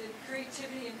articulated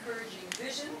creativity, encouraging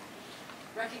vision,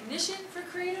 recognition for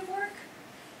creative work,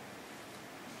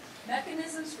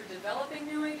 mechanisms for developing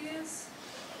new ideas,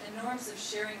 and norms of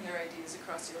sharing their ideas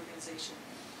across the organization.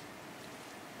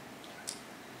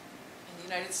 In the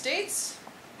United States,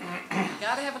 you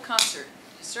gotta have a concert.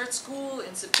 You start school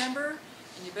in September,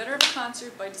 and you better have a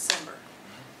concert by December.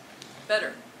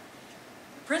 Better.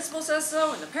 The principal says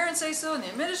so, and the parents say so, and the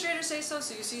administrators say so,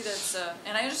 so you see that's,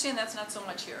 and I understand that's not so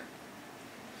much here.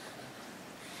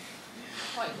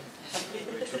 Quite.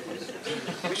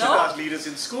 We should ask leaders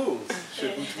in schools,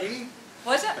 shouldn't we?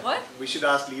 What's that? What? We should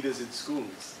ask leaders in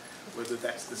schools whether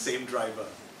that's the same driver.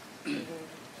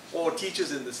 Or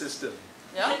teachers in the system,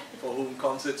 Yeah? for whom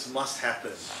concerts must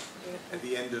happen at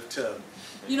the end of term.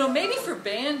 Maybe for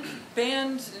band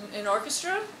and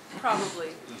orchestra, probably.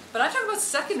 But I'm talking about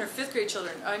 2nd or 5th grade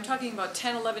children. I'm talking about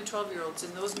 10, 11, 12-year-olds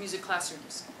in those music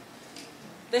classrooms.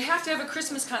 They have to have a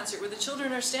Christmas concert where the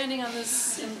children are standing on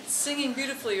this and singing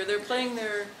beautifully, or they're playing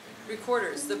their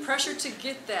recorders. The pressure to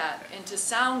get that and to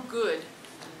sound good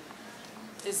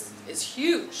is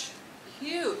huge,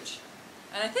 huge.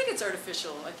 And I think it's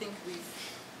artificial. I think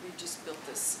we've just built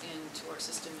this into our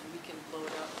system and we can blow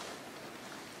it up.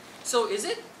 So is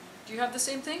it? Do you have the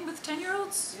same thing with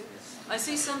 10-year-olds? I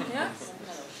see some, yeah?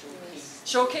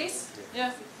 Showcase?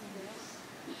 Yeah.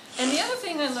 And the other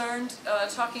thing I learned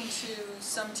talking to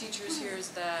some teachers here is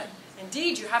that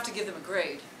indeed you have to give them a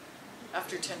grade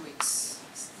after 10 weeks.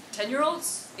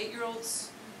 10-year-olds,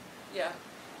 8-year-olds, yeah.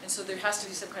 And so there has to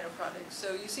be some kind of product.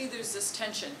 So you see there's this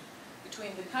tension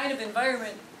between the kind of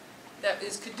environment that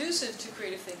is conducive to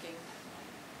creative thinking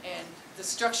and the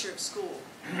structure of school.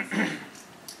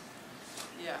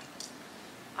 Yeah.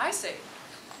 I say,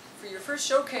 for your first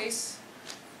showcase,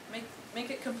 make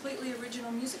it completely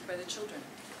original music by the children.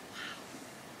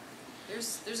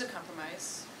 There's a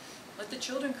compromise. Let the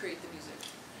children create the music.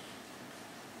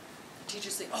 The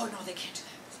teachers say, oh no, they can't do that.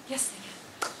 Yes, they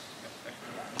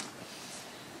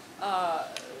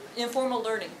can. Informal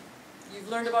learning. You've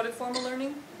learned about informal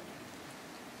learning?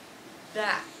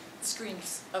 That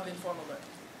screams of informal learning,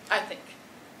 I think.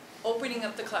 Opening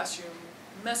up the classroom,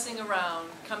 messing around,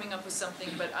 coming up with something,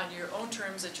 but on your own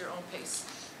terms, at your own pace.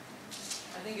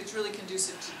 I think it's really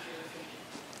conducive to creative thinking.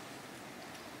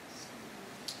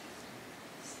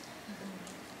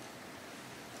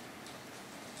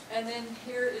 And then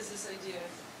here is this idea.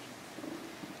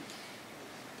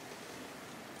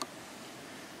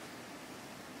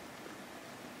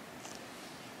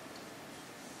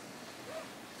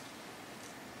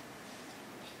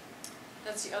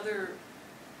 That's the other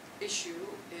issue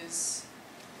is,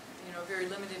 a very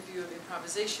limited view of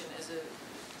improvisation as a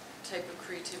type of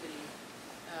creativity.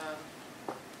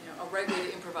 A right way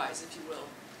to improvise, if you will.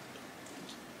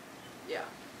 Yeah,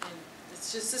 and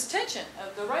it's just this tension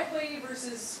of the right way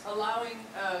versus allowing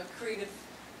creative,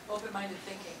 open-minded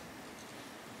thinking.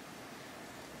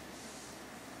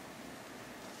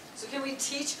 So can we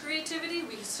teach creativity?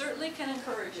 We certainly can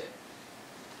encourage it.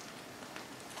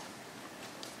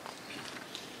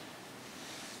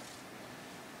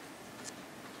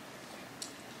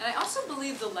 And I also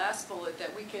believe the last bullet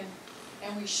that we can,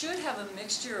 and we should have a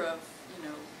mixture of,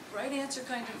 right answer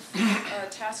kind of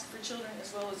task for children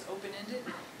as well as open-ended.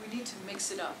 We need to mix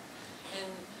it up.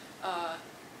 And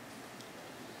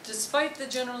despite the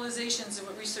generalizations of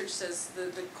what research says,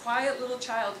 the quiet little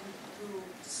child who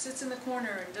sits in the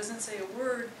corner and doesn't say a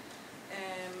word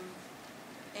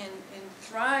and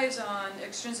thrives on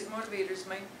extrinsic motivators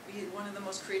might be one of the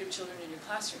most creative children in your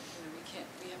classroom.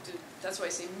 We have to, that's why I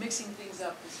say mixing things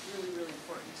up is really, really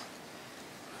important.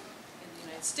 In the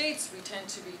United States, we tend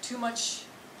to be too much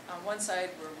on one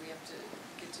side where we have to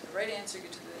get to the right answer,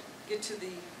 get to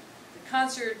the the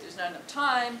concert, there's not enough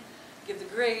time, give the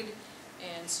grade,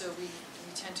 and so we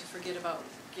tend to forget about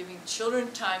giving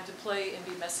children time to play and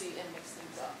be messy and mix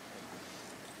things up.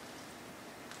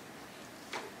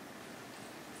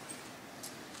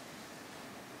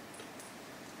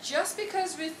 Just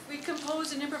because we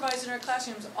compose and improvise in our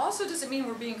classrooms also doesn't mean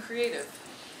we're being creative.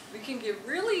 We can give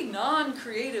really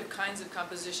non-creative kinds of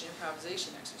composition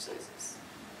improvisation exercises.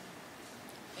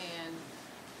 And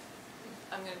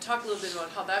I'm going to talk a little bit about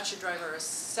how that should drive our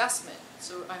assessment.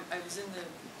 So I was in the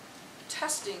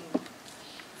testing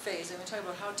phase. I'm going to talk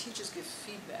about how teachers give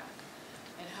feedback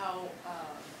and how,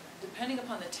 depending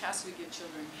upon the task we give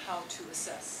children, how to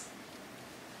assess.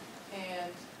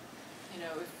 And you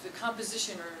know, if the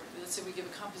composition, or let's say we give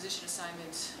a composition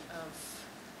assignment of,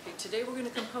 okay, today we're going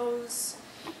to compose,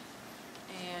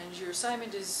 and your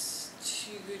assignment is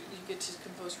you get to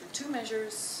compose for 2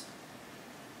 measures,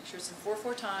 make sure it's in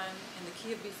 4/4 time, in the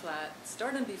key of B flat,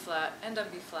 start on B flat, end on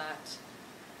B flat.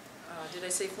 Did I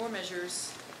say 4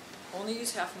 measures? Only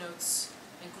use half notes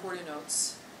and quarter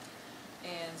notes,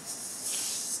 and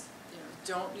you know,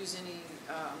 don't use any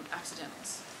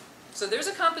accidentals. So there's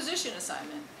a composition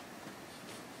assignment.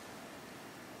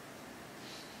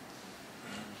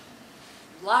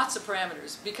 Lots of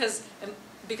parameters because I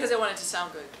want it to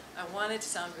sound good. I want it to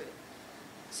sound good.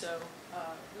 So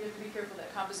we have to be careful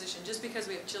that composition. Just because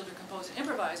we have children compose and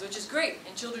improvise, which is great,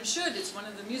 and children should, it's one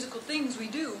of the musical things we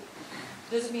do,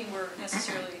 doesn't mean we're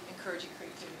necessarily encouraging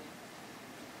creativity.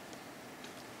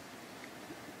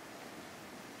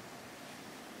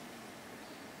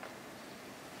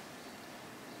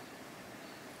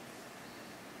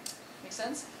 Make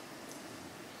sense?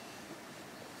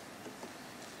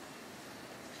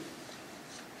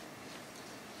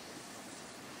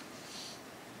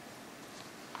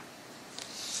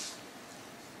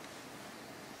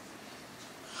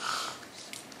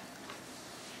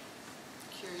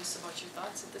 Curious about your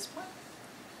thoughts at this point?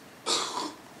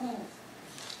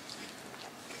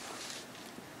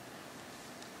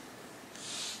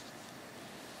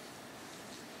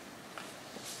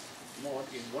 Maud,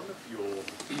 in one of your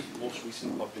most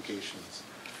recent publications,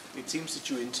 it seems that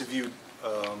you interviewed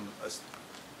a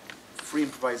free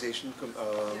improvisation,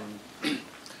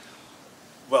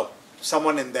 well,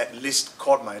 someone in that list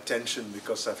caught my attention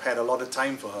because I've had a lot of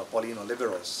time for her, Pauline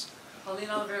Oliveros. Pauline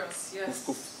Oliveros, yes.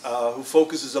 Who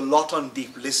focuses a lot on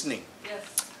deep listening. Yes.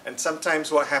 And sometimes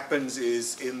what happens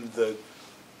is in the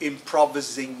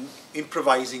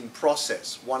improvising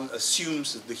process, one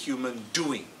assumes that the human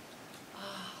doing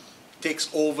takes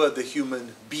over the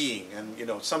human being, and you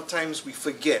know, sometimes we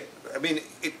forget. I mean,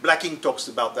 Blacking talks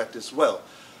about that as well.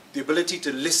 The ability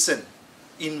to listen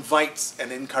invites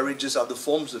and encourages other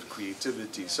forms of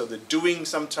creativity. So the doing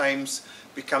sometimes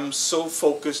becomes so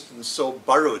focused and so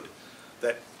burrowed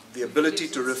that the ability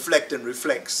to reflect and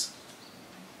reflects.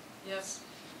 Yes.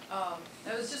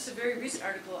 That was just a very recent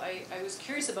article. I was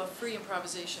curious about free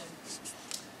improvisation.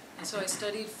 And so I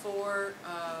studied for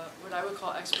what I would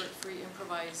call expert free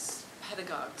improvised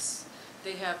pedagogues.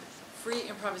 They have free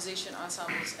improvisation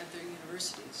ensembles at their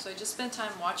universities. So I just spent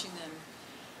time watching them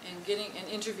and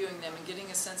interviewing them and getting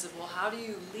a sense of, well, how do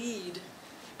you lead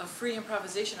a free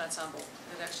improvisation ensemble?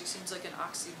 That actually seems like an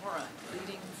oxymoron,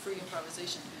 leading free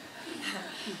improvisation.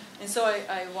 And so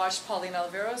I watched Pauline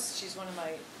Oliveros. She's one of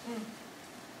my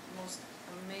most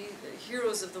amazing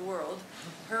heroes of the world.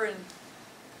 Her and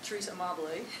Teresa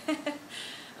Amabile.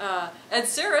 Ed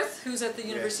Sereth, who's at the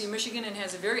University of Michigan and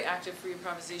has a very active free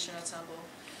improvisation ensemble.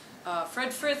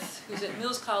 Fred Frith, who's at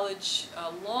Mills College,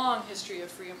 a long history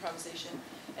of free improvisation.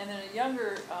 And then a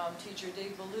younger teacher,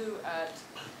 Dave Ballou at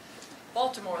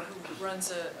Baltimore, who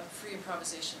runs a free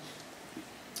improvisation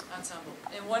ensemble.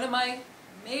 And one of my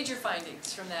major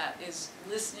findings from that is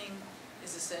listening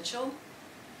is essential.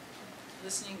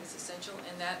 Listening is essential,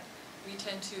 and that we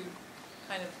tend to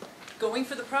kind of, going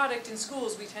for the product in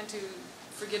schools, we tend to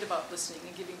forget about listening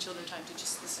and giving children time to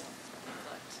just listen and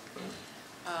reflect.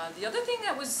 The other thing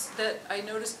that I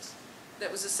noticed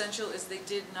that was essential is they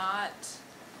did not,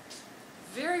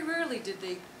 very rarely did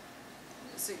they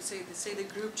say the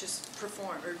group just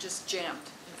performed or just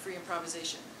jammed in free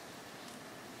improvisation.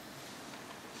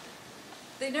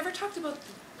 They never talked about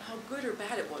how good or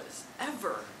bad it was,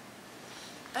 ever.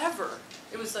 Ever.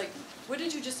 It was like, what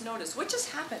did you just notice? What just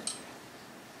happened?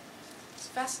 It's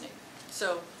fascinating.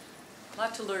 So, a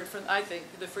lot to learn from, I think,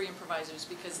 the free improvisers,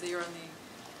 because they are on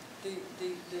the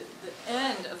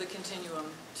end of the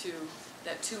continuum to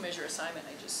that 2-measure assignment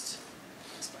I just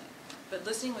explained. But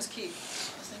listening was key.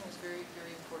 Listening was very,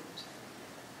 very important.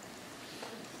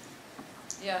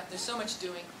 Yeah, there's so much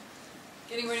doing.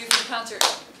 Getting ready for the concert.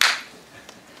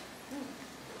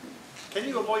 Can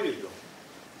you avoid it though?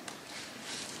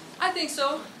 I think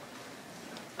so.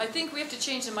 I think we have to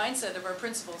change the mindset of our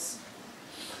principals.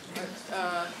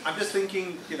 I'm just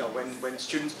thinking, you know, when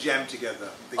students jam together,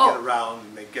 they Oh. get around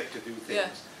and they get to do things. Yeah.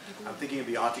 I'm thinking of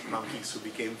the Arctic Monkeys who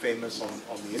became famous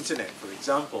on the internet, for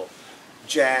example.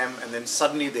 Jam, and then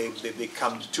suddenly they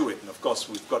come to it. And of course,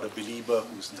 we've got a believer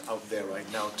who's out there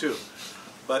right now too.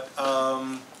 But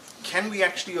can we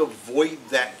actually avoid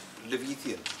that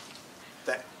Levithian,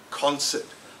 that concert,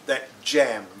 that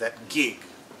jam, that gig,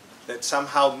 that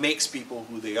somehow makes people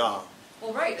who they are?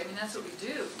 Well, right. I mean, that's what we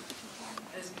do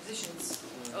as musicians.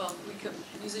 Well,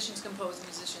 musicians compose,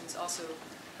 musicians also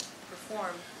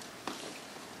perform.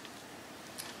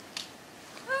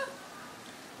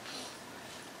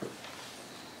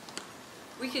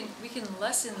 We can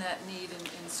lessen that need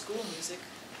in school music,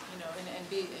 you know, and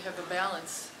have a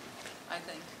balance, I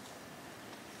think.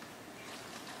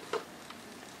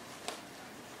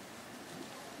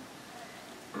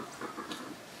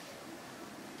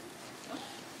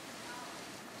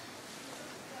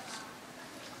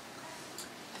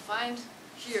 I find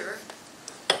here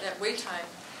that wait time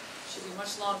should be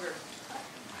much longer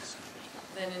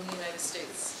than in the United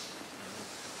States.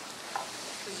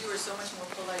 Because you are so much more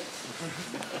polite.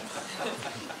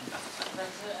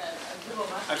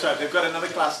 I'm sorry, they've got another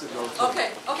class to go to.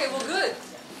 Okay, well, good.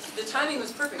 The timing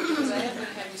was perfect because I am going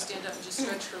to have you stand up and just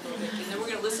stretch for a little bit, and then we're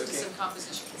going to listen to some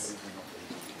compositions.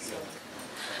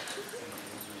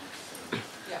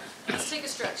 Yeah, let's take a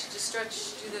stretch. Just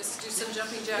stretch, do this, do some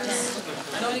jumping jacks.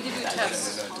 I'm going to give you a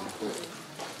test.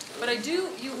 But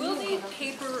you will need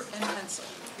paper and pencil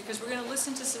because we're going to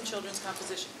listen to some children's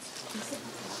compositions.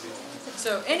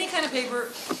 So any kind of paper,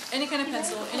 any kind of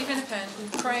pencil, any kind of pen,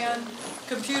 crayon,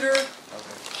 computer,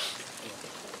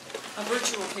 a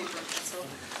virtual paper and pencil,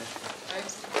 right?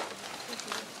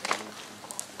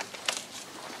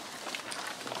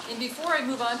 And before I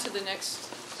move on to the next,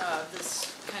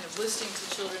 this kind of listing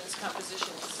to children's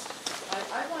compositions,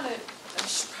 I want to,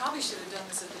 probably should have done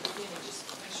this at the beginning, just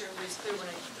to make sure everybody's clear when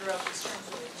I throw out these terms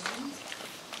what it means.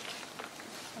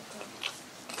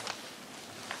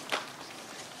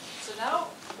 So now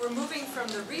we're moving from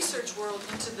the research world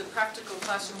into the practical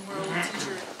classroom world,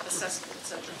 teacher assessment,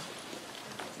 etc.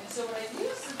 And so when I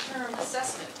use the term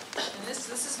assessment, and this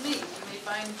is me, you may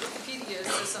find Wikipedia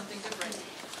says something different.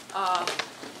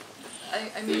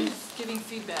 I mean giving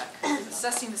feedback,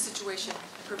 assessing the situation,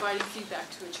 and providing feedback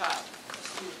to a child, a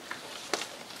student.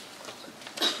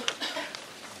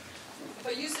 If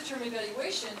I use the term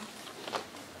evaluation,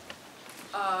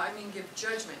 I mean give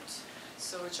judgment.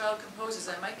 So a child composes,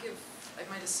 I might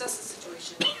assess the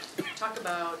situation, talk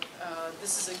about,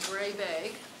 this is a gray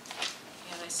bag,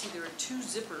 and I see there are 2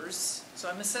 zippers, so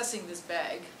I'm assessing this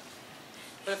bag.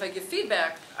 But if I give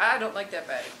feedback, I don't like that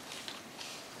bag.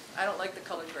 I don't like the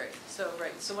color gray. So,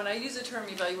 right, so when I use the term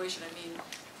evaluation, I mean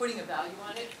putting a value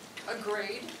on it, a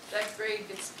grade. That grade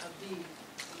gets a B, in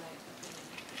my opinion.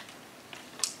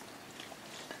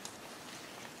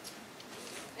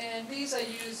 And these I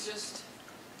use just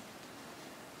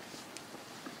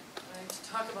to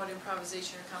talk about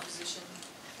improvisation or composition,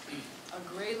 a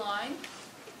gray line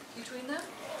between them.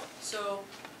 So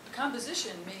a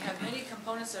composition may have many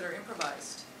components that are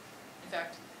improvised. In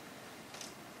fact,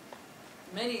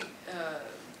 many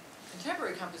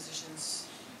contemporary compositions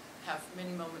have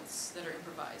many moments that are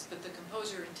improvised, but the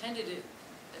composer intended it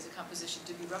as a composition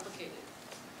to be replicated.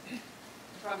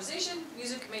 Improvisation,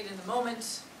 music made in the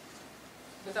moment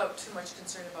without too much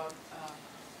concern about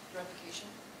replication.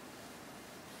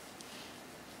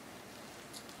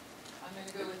 I'm going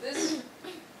to go with this.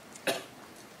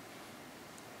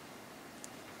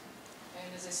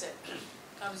 And as I said,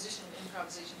 composition and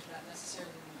improvisation do not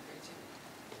necessarily mean creativity.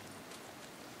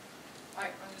 All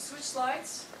right, I'm going to switch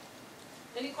slides.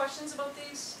 Any questions about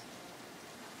these?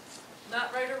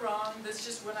 Not right or wrong. That's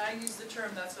just when I use the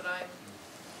term, that's what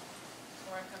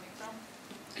where I'm coming from.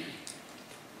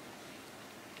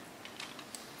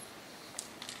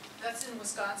 That's in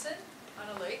Wisconsin on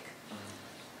a lake,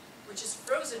 which is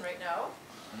frozen right now.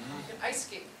 You can ice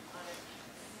skate on it.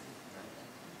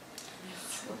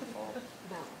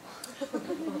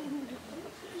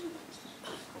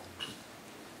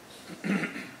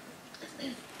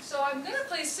 So I'm going to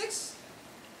play 6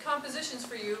 compositions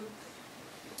for you,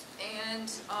 and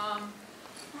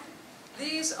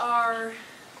these are,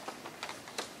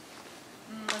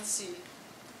 let's see,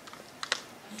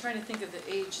 I'm trying to think of the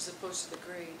age as opposed to the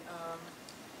grade.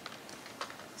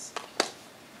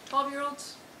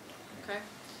 12-year-olds, okay,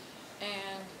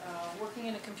 and working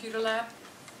in a computer lab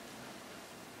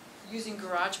using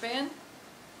GarageBand.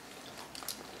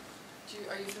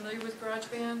 Are you familiar with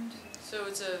GarageBand? So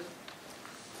it's a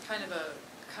kind of a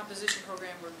composition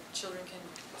program where children can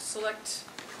select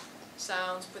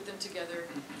sounds, put them together.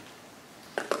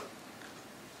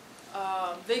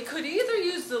 They could either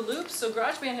use the loops, so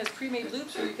GarageBand has pre-made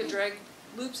loops where you can drag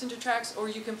loops into tracks, or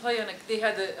you can play on they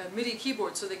had a MIDI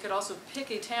keyboard, so they could also pick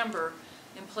a timbre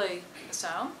and play a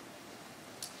sound.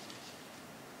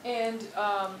 And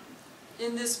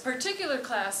in this particular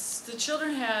class, the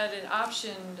children had an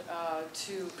option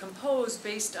to compose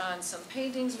based on some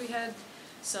paintings we had,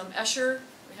 some Escher,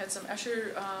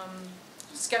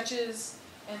 sketches,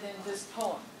 and then this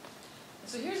poem.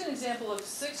 So here's an example of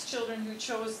 6 children who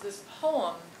chose this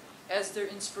poem as their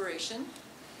inspiration,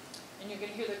 and you're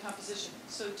going to hear the composition.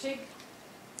 So take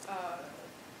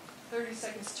 30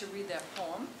 seconds to read that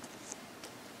poem.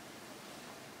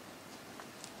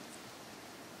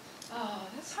 Oh,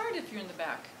 that's hard if you're in the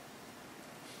back.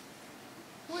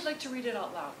 Who would like to read it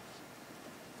out loud?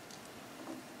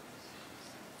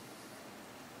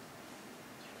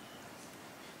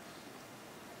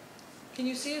 Can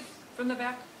you see it from the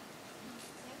back?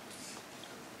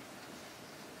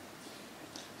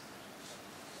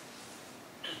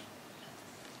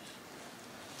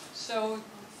 So,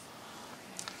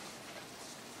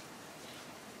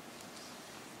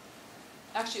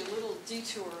 actually, a little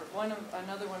detour.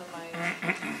 Another one of my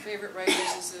favorite writers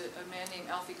is a man named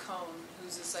Alfie Kohn,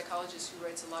 who's a psychologist who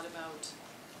writes a lot about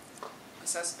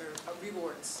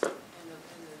rewards and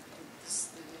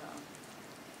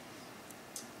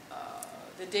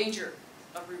the danger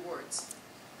of rewards.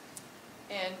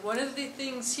 And one of the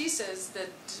things he says that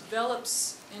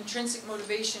develops intrinsic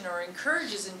motivation or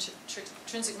encourages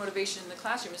intrinsic motivation in the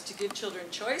classroom is to give children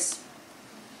choice,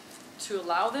 to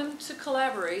allow them to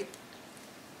collaborate,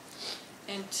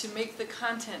 and to make the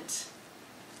content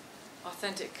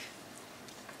authentic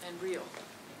and real.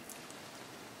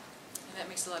 And that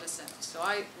makes a lot of sense. So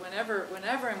whenever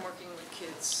I'm working with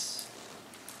kids,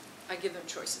 I give them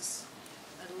choices.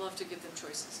 I love to give them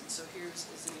choices. And so here's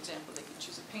an example. They can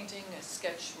choose a painting, a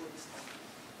sketch, or this.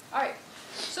 All right.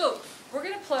 So we're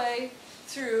going to play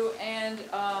through, and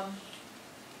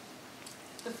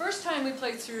the first time we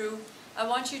play through, I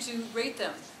want you to rate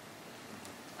them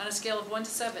on a scale of 1 to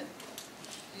 7,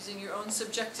 using your own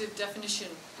subjective definition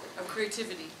of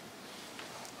creativity.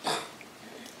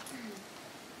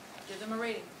 Give them a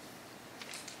rating.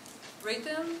 Rate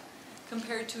them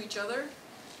compared to each other,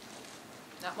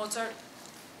 not Mozart.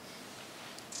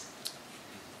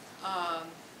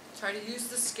 Try to use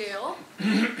the scale.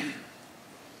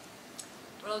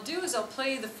 What I'll do is I'll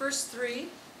play the first 3.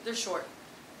 They're short.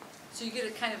 So you get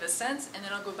a kind of a sense, and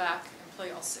then I'll go back and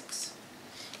play all 6.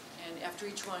 And after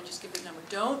each one, just give it a number.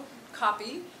 Don't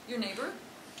copy your neighbor.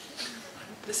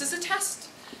 This is a test.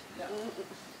 No.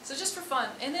 So just for fun.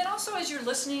 And then also as you're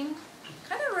listening,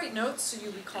 kind of write notes so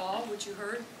you recall what you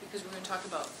heard, because we're going to talk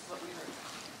about what we heard.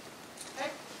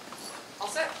 Okay? All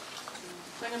set?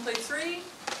 So I'm going to play 3,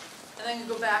 and then I'm going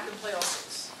to go back and play all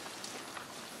 6.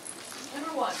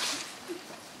 Number 1.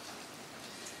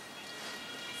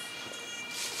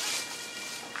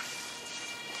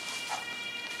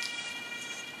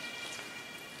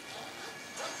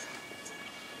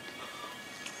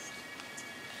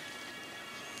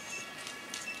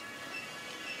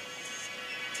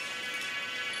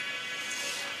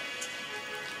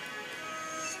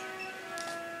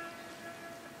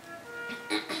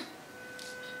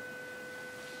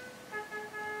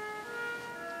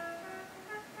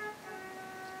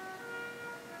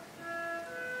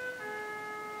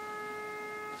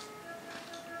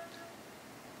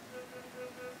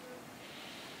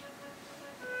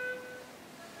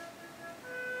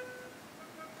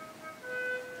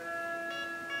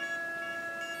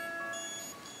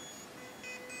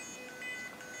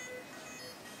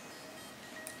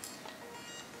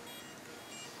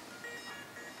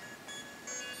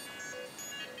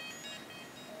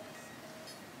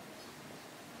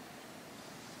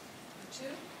 Two.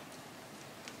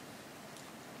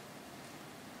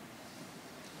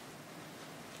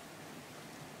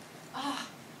 Ah.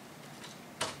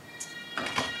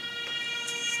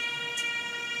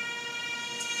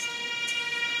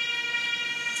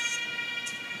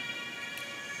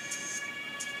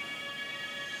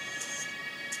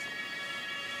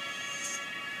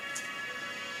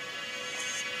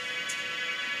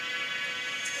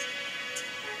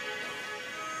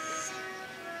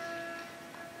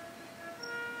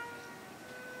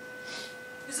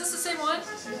 Is this the same one?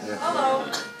 Yeah. Hello.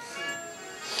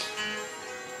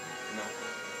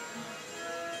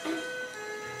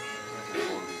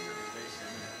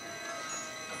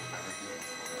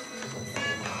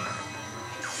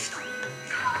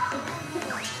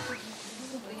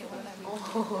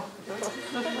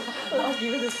 I'll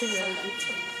give it the same energy.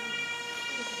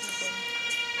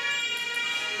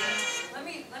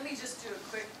 Let me just do a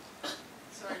quick,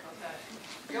 sorry about that.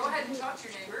 Go ahead and talk to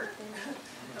your neighbor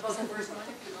about the first one if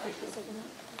you like.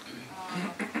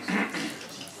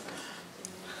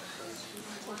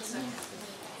 One second.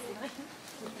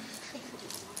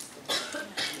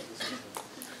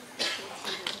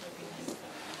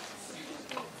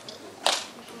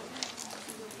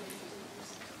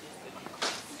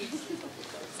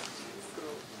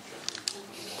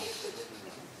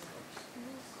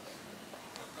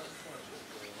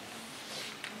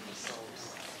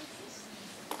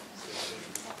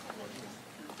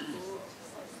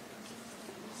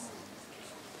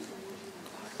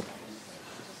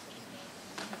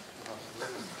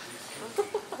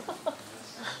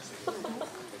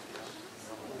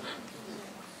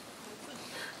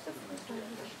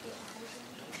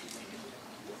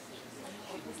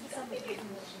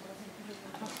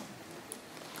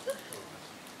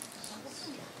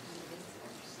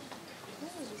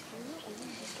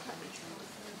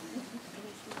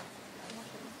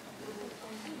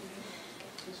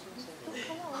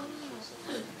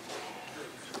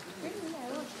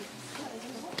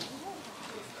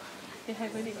 They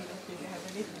haven't eaten. They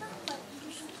haven't eaten.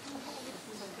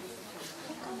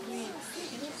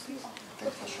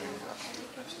 Thanks for sharing that.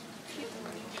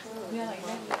 We are like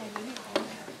that.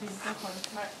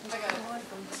 Alright, I got it.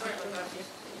 Sorry about that.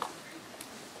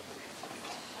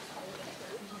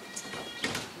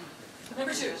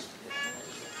 Number 2. Is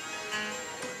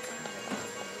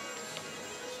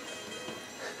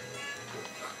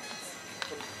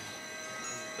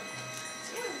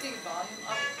there a big volume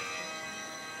up?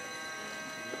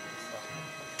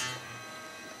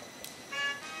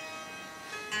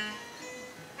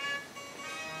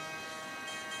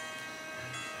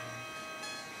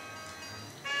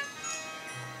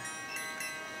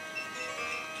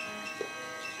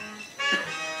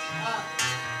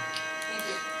 Thank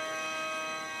you.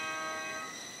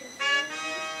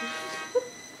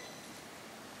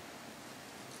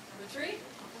 Number 3.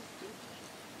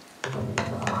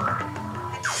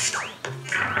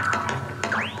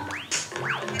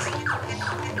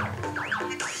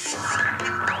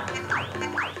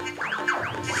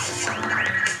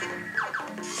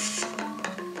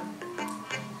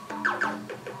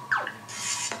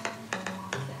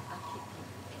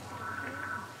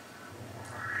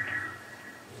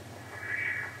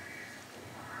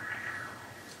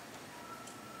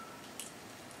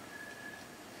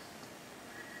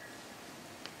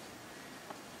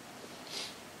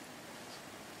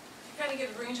 To kind of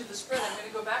get a range of the spread, I'm going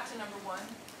to go back to number 1.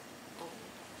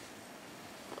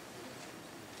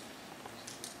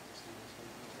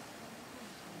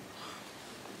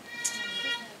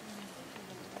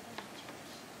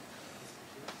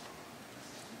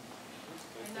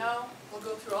 And now we'll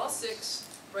go through all 6,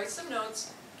 write some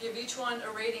notes, give each one a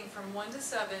rating from 1 to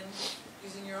 7,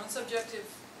 using your own subjective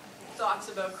thoughts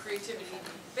about creativity,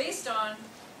 based on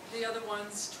the other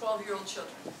one's 12-year-old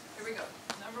children. Here we go.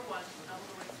 Number 1. I'll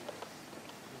go right through it.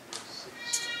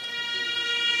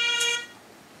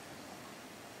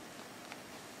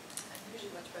 I'm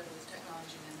usually much better with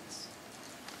technology than this.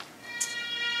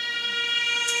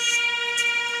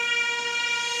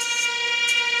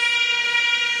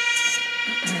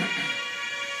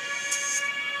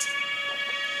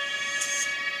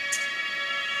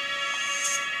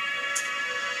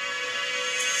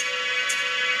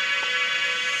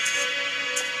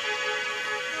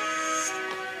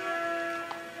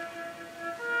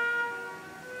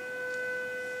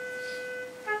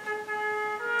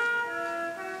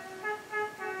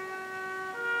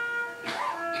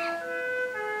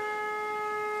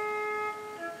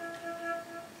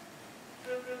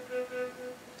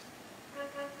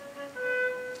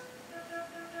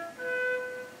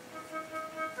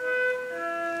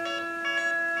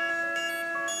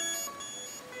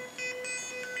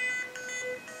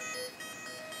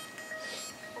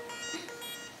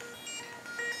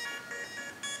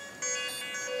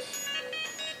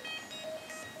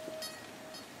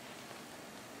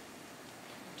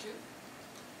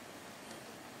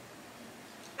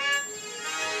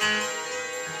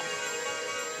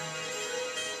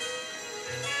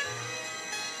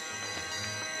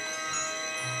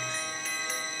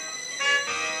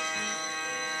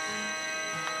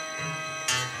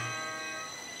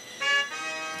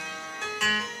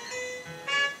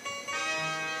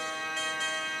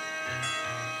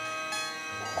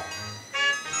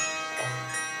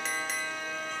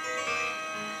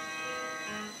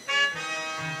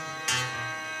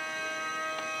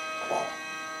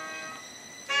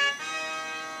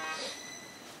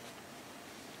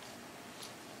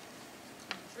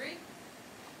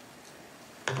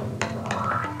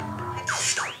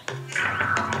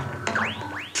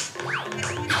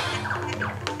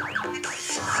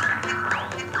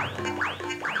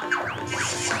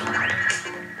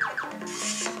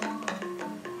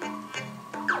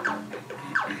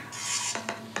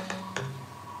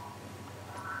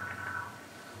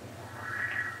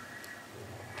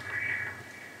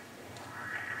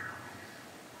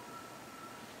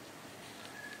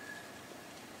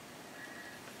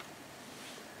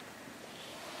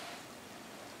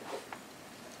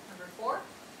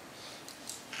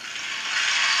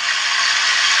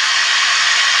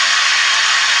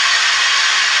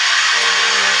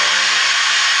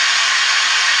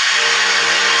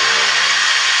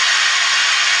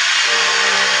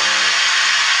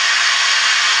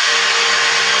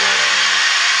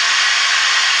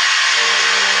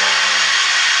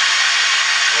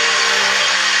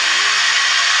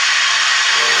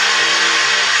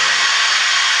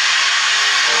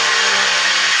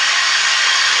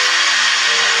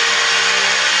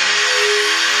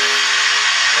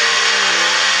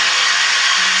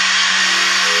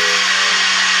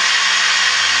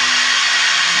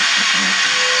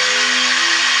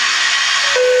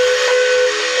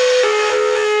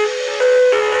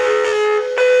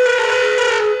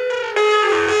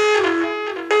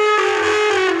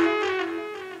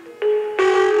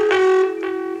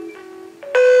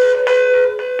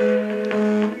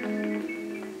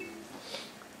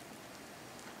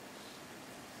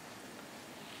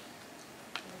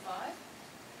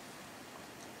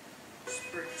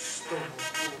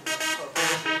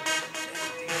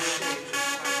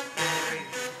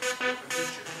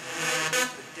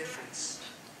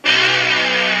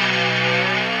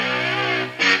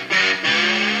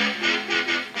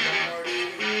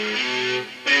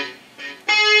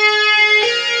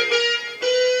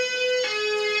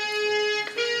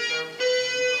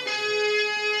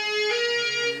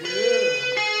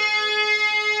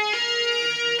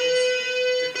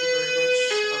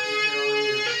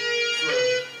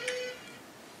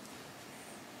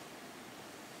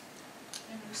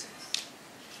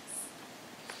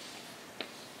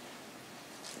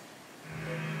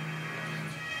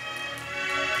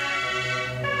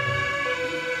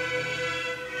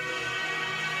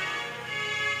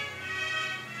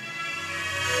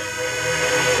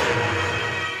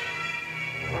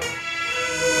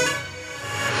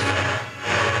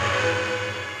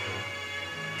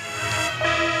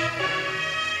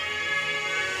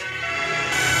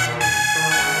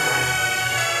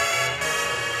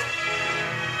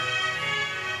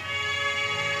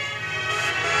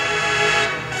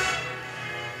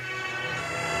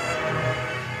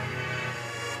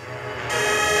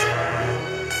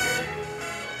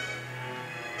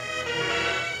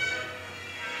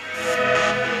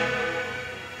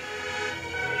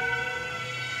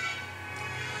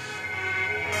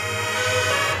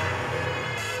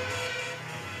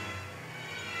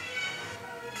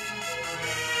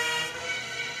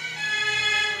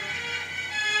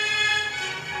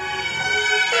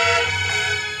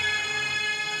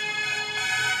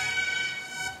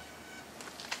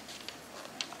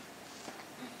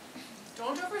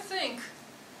 Don't overthink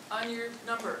on your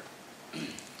number.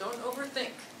 Don't overthink.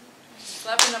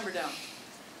 Slap the number down.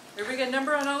 Everybody get a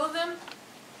number on all of them?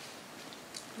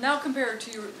 Now compare it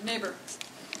to your neighbor.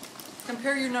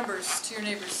 Compare your numbers to your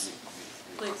neighbors,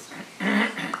 please.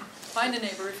 Find a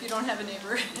neighbor if you don't have a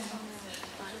neighbor.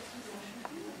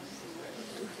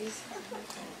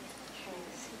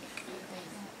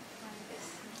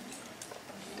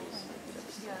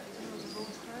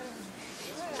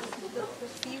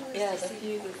 Yeah, the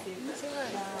few.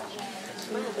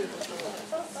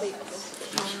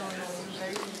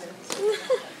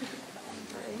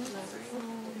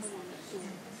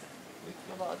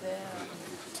 About there.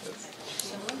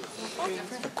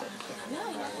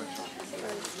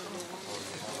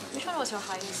 Which one was your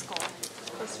highest score?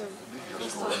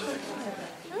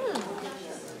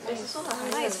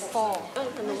 Mine is 4.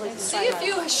 See if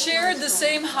you shared the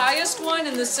same highest one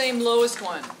and the same lowest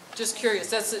one. Just curious.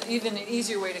 That's even an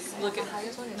easier way to look at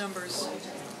numbers.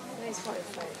 Nice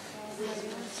 45.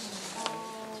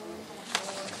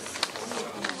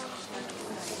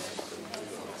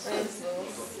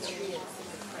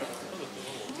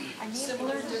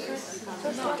 Similar, different?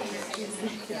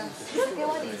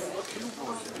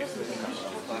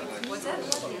 What's that?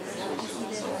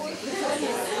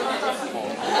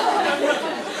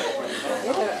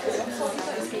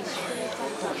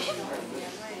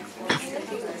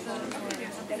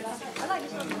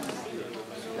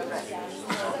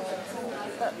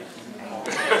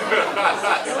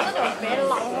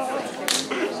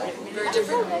 Very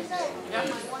different? Yeah.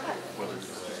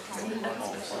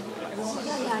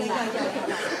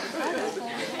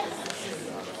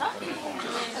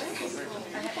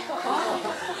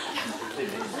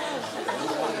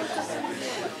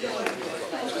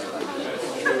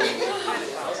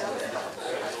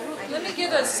 Let me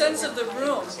get a sense of the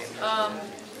room.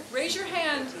 Raise your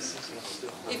hand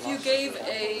if you gave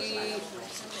a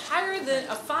higher than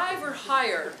a 5 or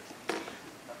higher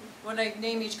when I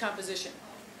name each composition.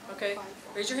 Okay?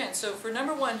 Raise your hand. So for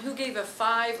number 1, who gave a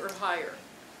 5 or higher?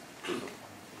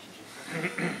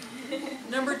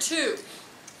 Number 2.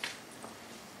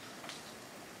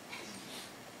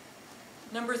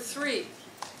 Number 3.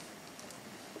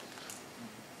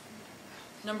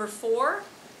 Number 4.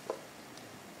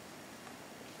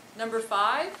 Number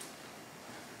 5.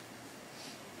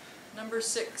 Number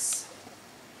 6.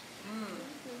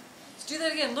 Let's do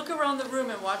that again. Look around the room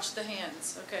and watch the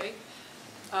hands, okay?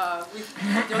 We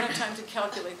don't have time to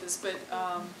calculate this, but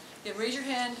yeah, raise your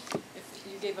hand if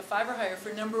you gave a 5 or higher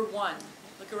for number 1.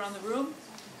 Look around the room.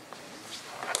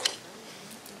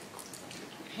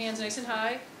 Hands nice and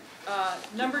high.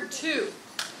 Number 2.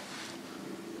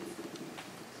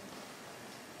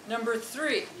 Number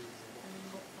 3.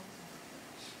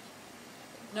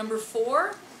 Number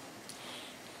 4.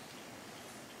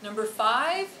 Number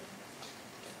 5.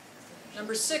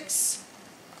 Number 6.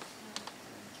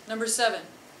 Number 7.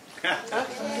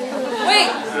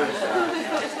 Wait!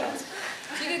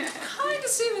 So you can kind of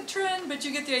see the trend, but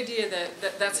you get the idea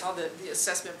that that's how the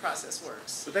assessment process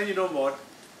works. But then you know what?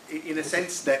 in a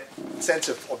sense, that sense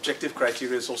of objective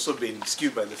criteria has also been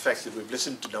skewed by the fact that we've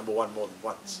listened to number 1 more than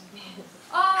once.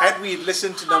 Had we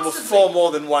listened to number 4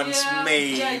 more than once,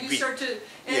 maybe. Yeah, you start to,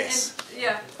 Yes.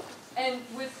 And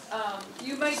with,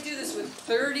 you might do this with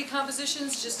 30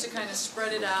 compositions just to kind of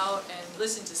spread it out and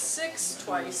listen to 6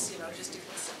 twice, you know, just to get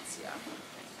a sense, yeah.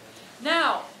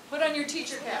 Now, put on your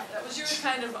teacher cap. That was your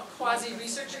kind of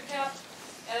quasi-researcher cap.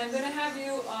 And I'm going to have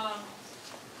you,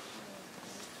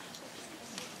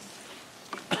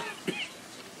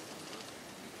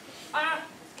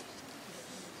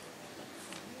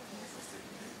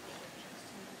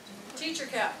 teacher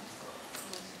cap.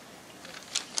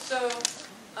 So,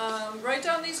 write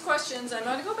down these questions. I'm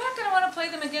going to go back and I want to play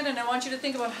them again, and I want you to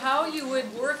think about how you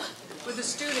would work with a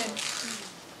student.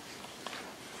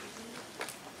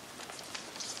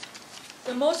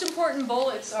 The most important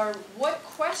bullets are what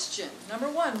question? Number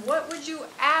 1, what would you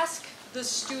ask the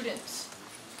students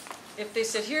if they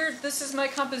said, here, this is my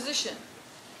composition?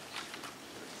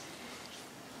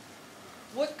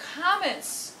 What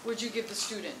comments would you give the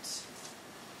students?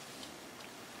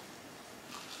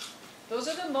 Those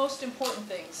are the most important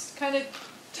things. Kind of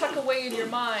tuck away in your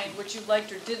mind what you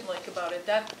liked or didn't like about it.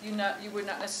 That you would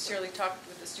not necessarily talk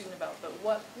with the student about. But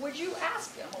what would you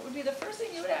ask them? What would be the first thing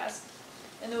you would ask?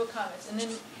 And then what comments? And then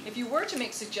if you were to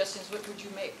make suggestions, what would you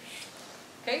make?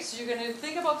 Okay, so you're going to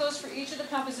think about those for each of the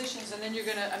compositions, and then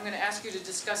I'm going to ask you to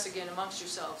discuss again amongst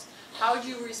yourselves. How would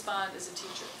you respond as a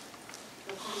teacher?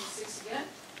 Go through the 6 again.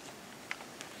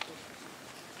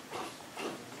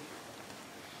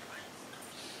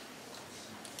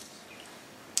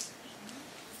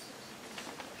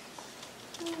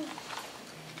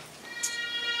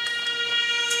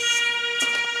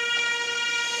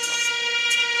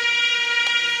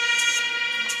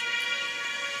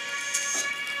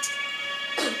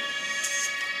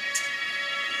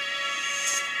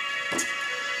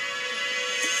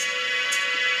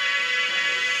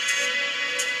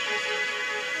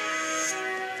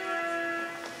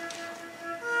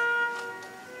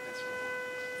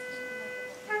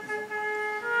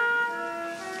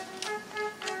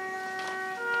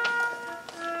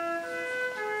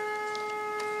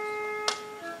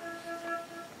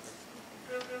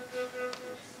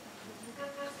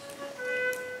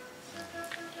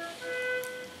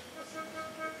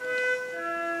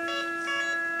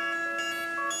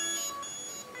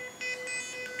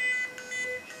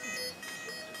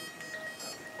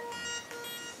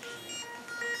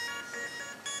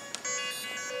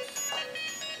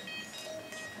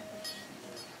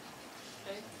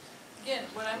 Again,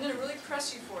 what I'm going to really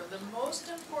press you for, the most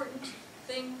important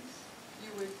thing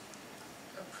you would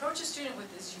approach a student with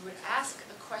is you would ask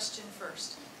a question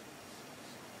first.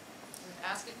 You would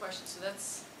ask a question, so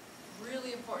that's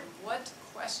really important. What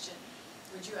question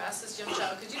would you ask this young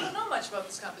child? Because you don't know much about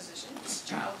this composition. This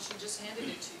child, she just handed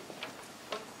it to you.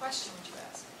 What question would you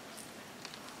ask?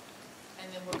 And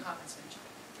then what comments would you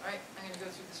make? All right, I'm going to go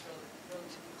through this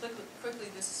relatively quickly.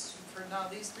 This for now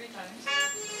these 3 times.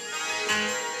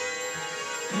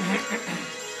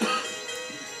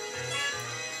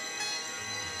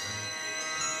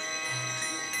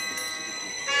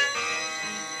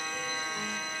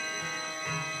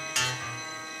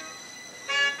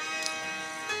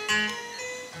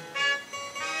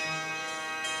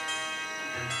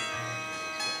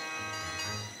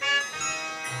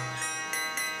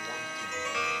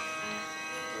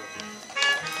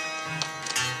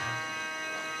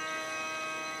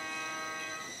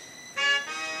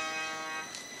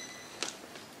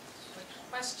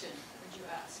 Question would you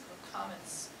ask, or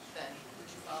comments then would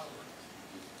you follow?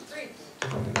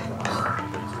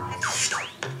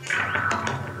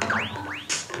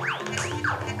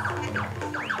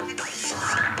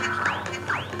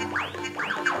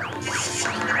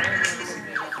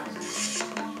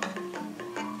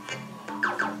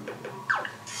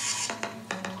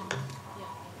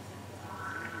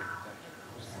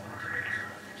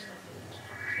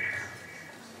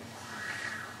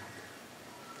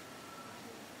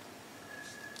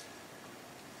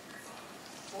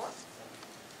 4.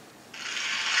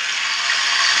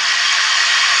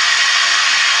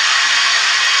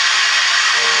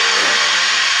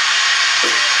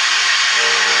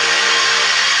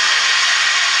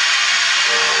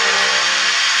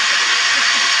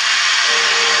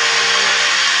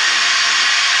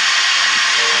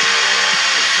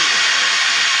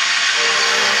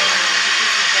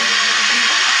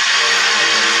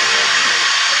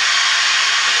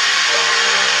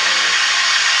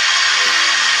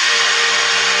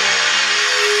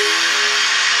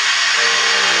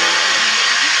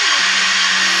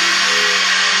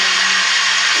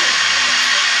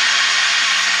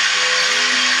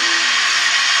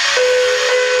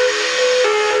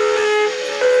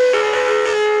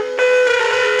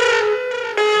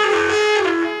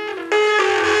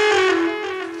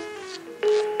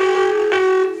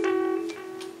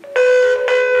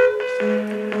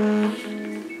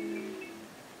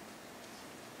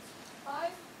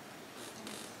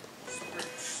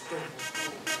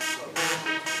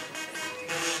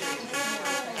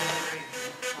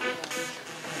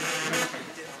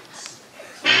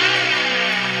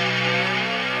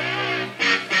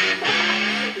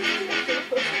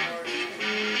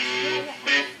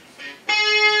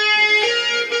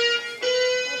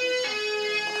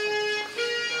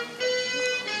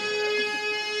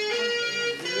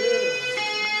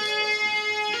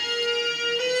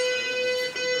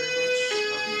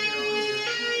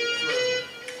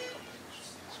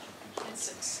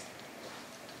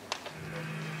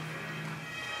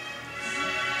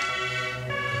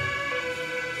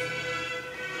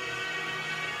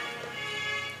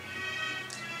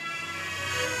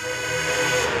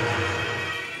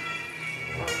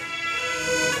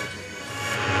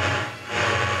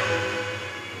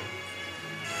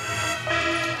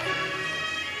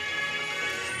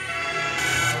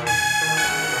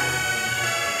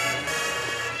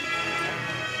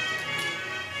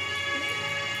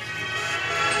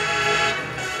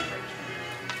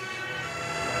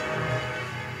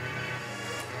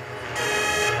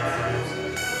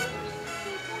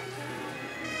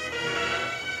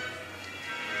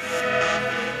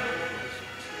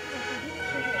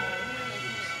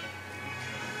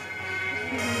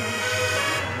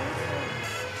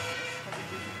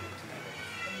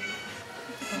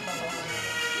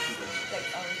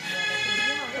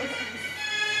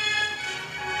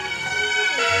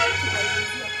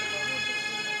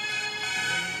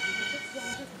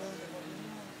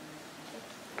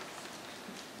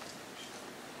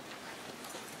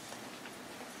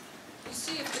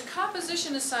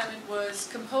 composition assignment was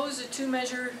compose a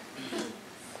 2-measure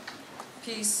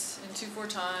piece in 2/4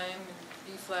 time,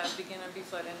 B flat, begin on B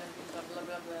flat, end on B, blah, blah,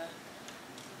 blah, blah.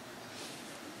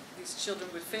 These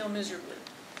children would fail miserably.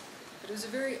 But it was a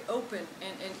very open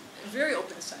and very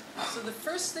open assignment. So the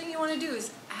first thing you want to do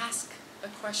is ask a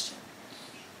question,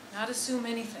 not assume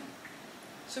anything.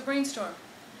 So brainstorm,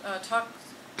 talk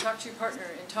to your partner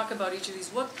and talk about each of these.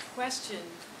 What question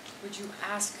would you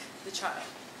ask the child?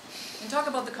 And talk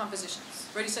about the compositions.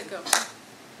 Ready, set, go.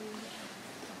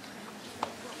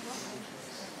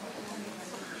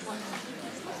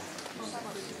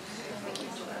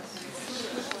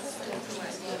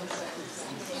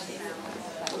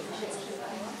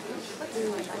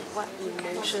 What you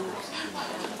mentioned.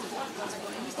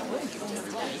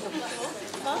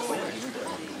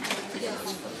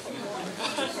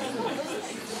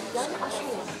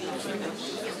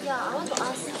 Yeah, I want to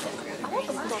ask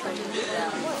about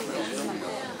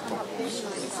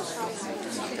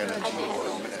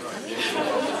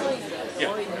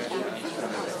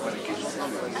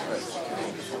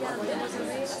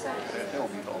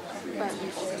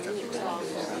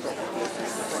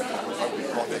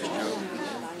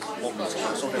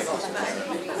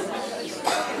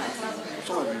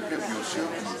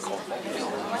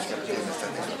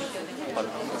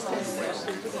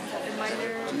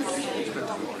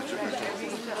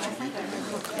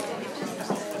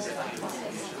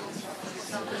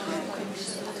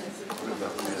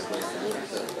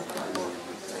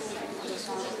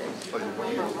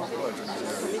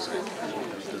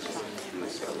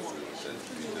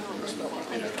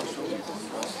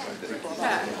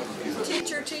Hat.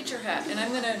 Teacher hat. And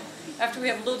I'm going to, after we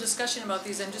have a little discussion about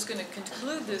these, I'm just going to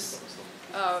conclude this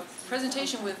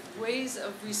presentation with ways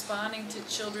of responding to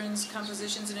children's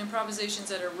compositions and improvisations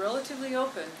that are relatively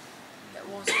open, that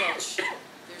won't squelch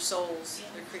their souls,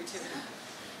 their creativity.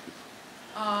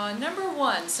 Number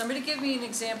 1, somebody give me an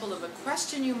example of a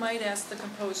question you might ask the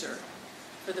composer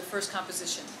for the first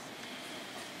composition.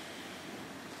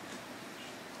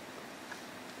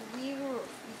 We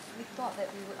thought that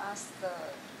we would ask the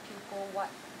pupil what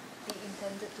they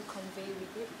intended to convey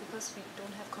with it, because we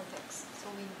don't have context, so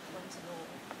we want to know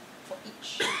for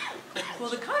each composition. Well,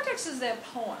 the context is that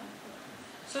poem.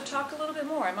 So talk a little bit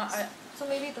more. So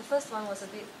maybe the first one was a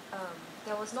bit,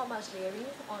 there was not much layering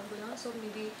on going on, so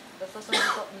maybe the first one we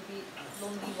thought maybe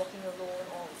lonely walking alone,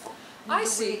 or I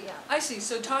see. way, yeah. I see.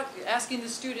 So asking the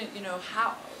student,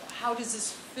 how does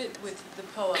this fit with the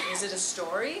poem? Is it a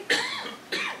story,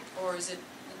 or is it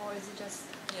just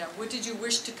what did you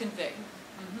wish to convey?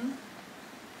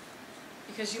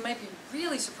 Because you might be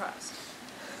really surprised,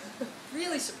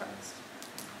 really surprised,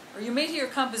 or you may hear a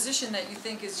composition that you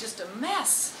think is just a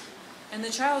mess, and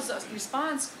the child's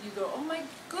response, you go, "Oh my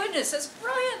goodness, that's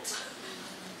brilliant!"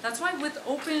 That's why with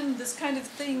this kind of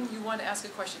thing, you want to ask a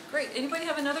question. Great. Anybody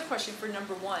have another question for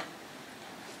number 1?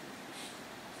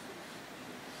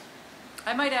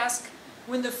 I might ask,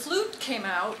 when the flute came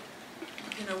out,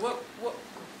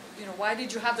 why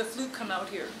did you have the flute come out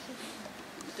here?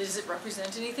 Does it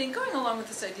represent anything? Going along with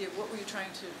this idea of what were you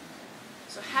trying to...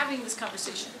 So having this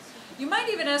conversation. You might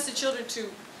even ask the children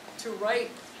to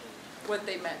write what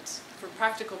they meant for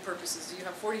practical purposes. You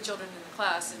have 40 children in the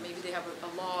class, and maybe they have a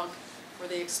log where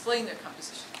they explain their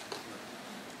composition.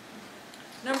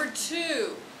 Number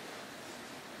 2.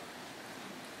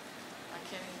 I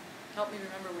can't even help me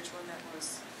remember which one that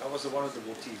was. That was the one with the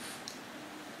motif.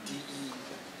 DE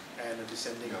and a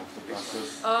descending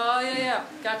bass. Oh, yeah,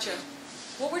 gotcha.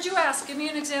 What would you ask? Give me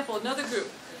an example, another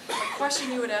group. A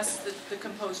question you would ask the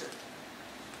composer.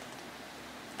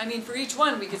 I mean, for each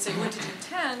one we could say, what did you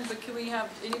intend, but can we have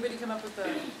anybody come up with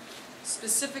a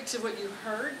specific to what you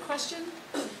heard question?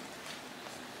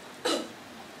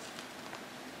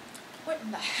 What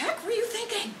in the heck were you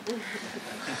thinking?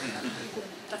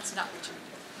 That's not what you mean.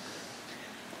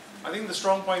 I think the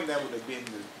strong point there would have been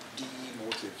the DE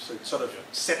motive, so it sort of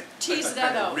set Tease a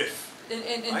that kind of out. riff.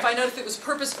 And Right? find out if it was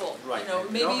purposeful. Right.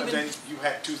 Maybe and even... then you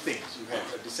had 2 things. You had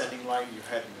a descending line, you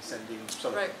had an ascending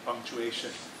sort of Right.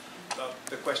 punctuation.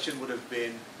 The question would have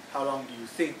been, how long do you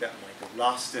think that might have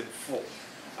lasted for?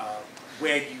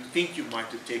 Where do you think you might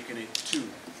have taken it to?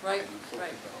 Right, And you thought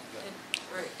right. about that.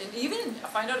 Right, and even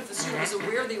find out if the student was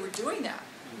aware they were doing that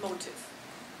motive.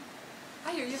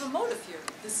 I hear you have a motive here,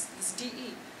 this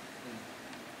DE.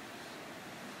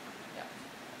 Yeah.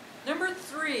 Number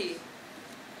 3.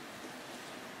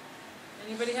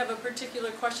 Anybody have a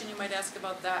particular question you might ask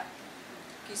about that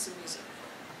piece of music?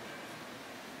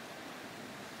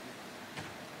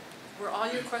 Were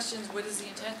all your questions, what is the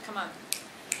intent? Come on.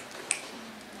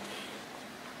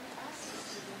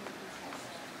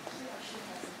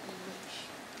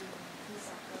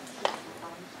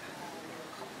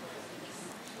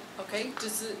 Okay,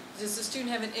 does the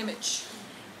student have an image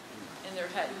in their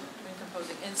head when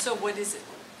composing? And so what is it?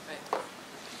 Right?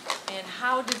 And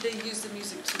how did they use the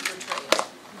music to portray it?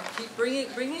 Keep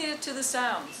bringing it to the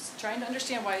sounds, trying to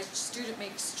understand why a student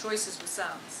makes choices with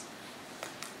sounds.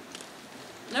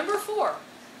 Number 4,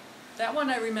 that one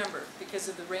I remember because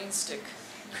of the rain stick.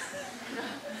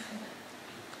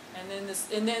 And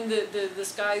then the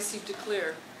skies seem to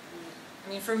clear. I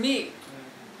mean, for me,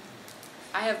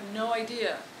 I have no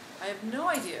idea. I have no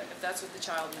idea if that's what the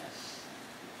child meant.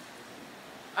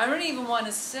 I don't even want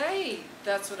to say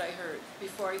that's what I heard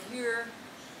before I hear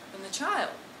from the child.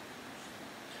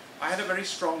 I had a very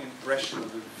strong impression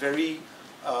of a very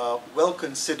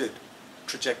well-considered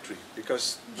trajectory,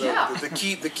 because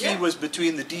the key was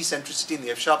between the D centricity and the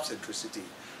F sharp centricity.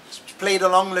 It's played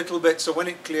along a little bit, so when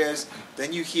it clears,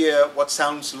 then you hear what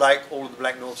sounds like all of the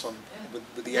black notes on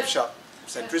with the F sharp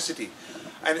centricity.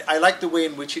 And I like the way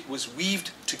in which it was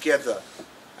weaved together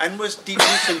and was deeply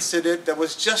considered. There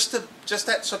was just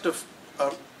that sort of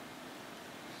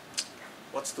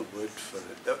what's the word for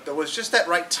it? There was just that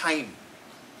right time,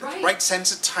 right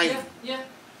sense of time.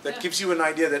 That gives you an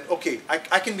idea that, okay,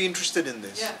 I can be interested in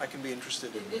this. I can be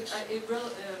interested in this. It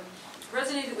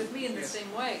resonated with me in the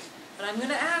same way. But I'm going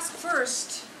to ask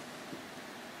first,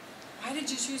 why did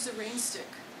you choose the rain stick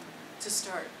to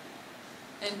start?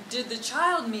 And did the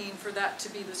child mean for that to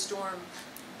be the storm?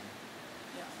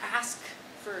 Ask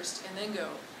first and then go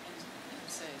and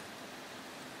say.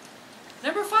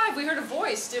 Number 5, we heard a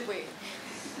voice, did we?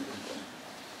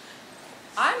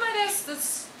 I might ask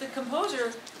the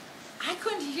composer, I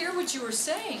couldn't hear what you were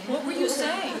saying. What were you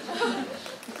saying?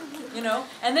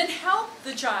 And then help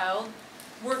the child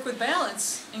work with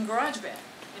balance in GarageBand.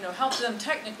 Help them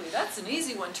technically. That's an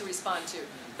easy one to respond to.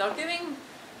 Without giving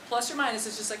plus or minus,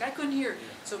 it's just like, I couldn't hear.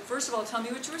 So first of all, tell me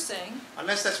what you were saying.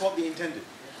 Unless that's what they intended.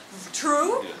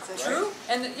 True, Yeah. true. Right?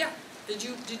 And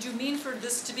did you mean for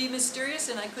this to be mysterious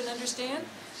and I couldn't understand?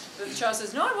 But the child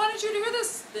says, no, I wanted you to hear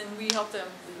this. Then we help them.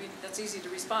 That's easy to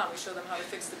respond. We show them how to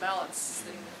fix the balance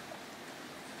thing.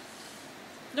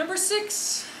 Number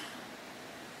 6.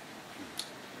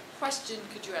 Question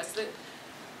could you ask?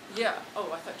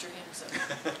 Oh, I thought your hand was up.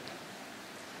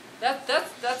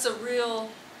 That's a real,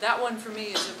 that one for me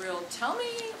is a real, tell me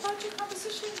about your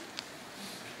composition.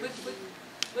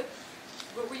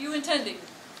 What were you intending?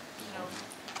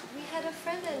 We had a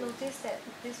friend that noticed that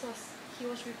he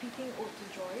was repeating Ode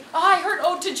to Joy. Oh, I heard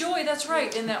Ode to Joy, that's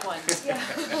right, in that one. Yeah.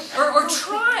 or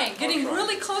trying, getting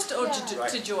really close to Ode Yeah.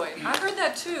 to Joy. I heard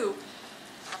that too.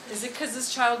 Is it because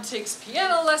this child takes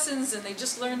piano lessons and they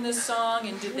just learned this song,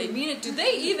 and did they mean it? Do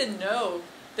they even know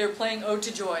they're playing Ode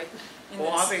to Joy in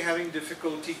Or this? are they having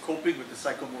difficulty coping with the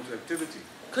psychomotor activity?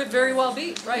 Could very well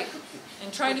be, right.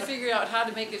 And trying to figure out how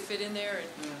to make it fit in there.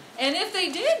 And if they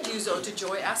did use Ode to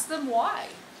Joy, ask them why.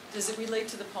 Does it relate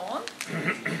to the poem?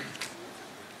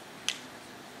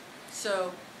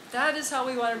 So that is how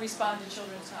we want to respond to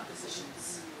children's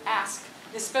compositions. Ask,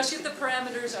 especially if the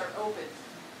parameters are open.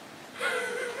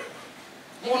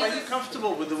 Maud, are you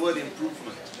comfortable with the word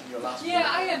improvement in your last Yeah,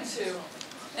 I am too.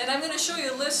 And I'm going to show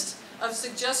you a list of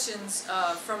suggestions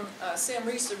from Sam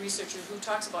Reese, the researcher, who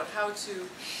talks about how to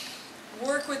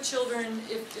work with children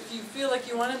if you feel like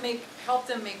you want to help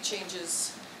them make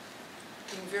changes.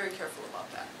 Being very careful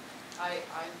about that.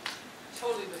 I'm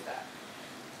totally with that.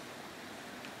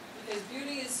 Because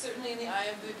beauty is certainly in the eye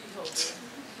of the beholder.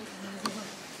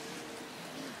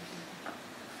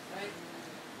 Right?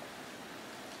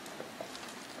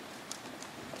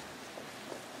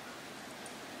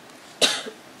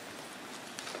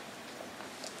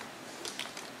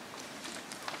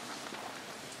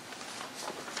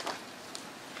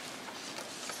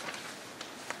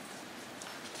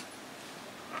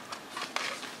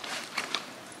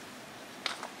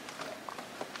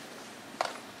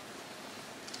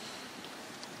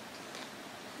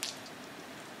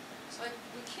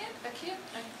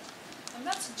 I'm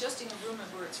not suggesting a room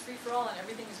where it's free-for-all and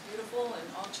everything is beautiful and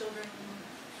all children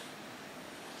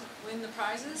win the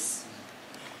prizes,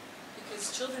 because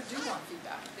children do want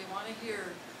feedback. They want to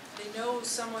hear, they know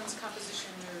someone's composition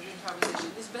or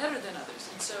improvisation is better than others,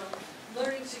 and so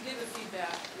learning to give a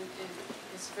feedback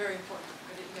is very important,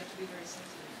 but you have to be very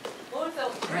sensitive.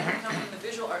 Lowenfeld, great, come from the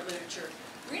visual art literature.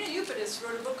 Rena Eupitis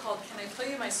wrote a book called Can I Play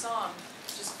You My Song,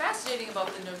 which is fascinating about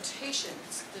the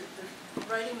notations, the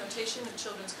writing notation of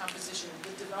children's composition,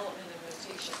 the development of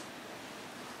notation.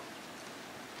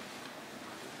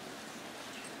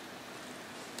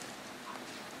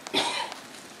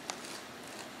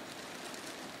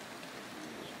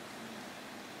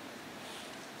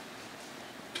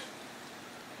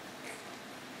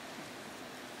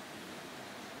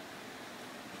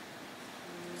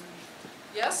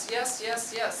 Yes, yes,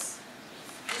 yes, yes.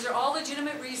 These are all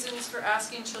legitimate reasons for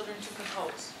asking children to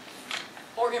compose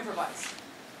or improvise.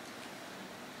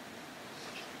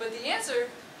 But the answer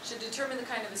should determine the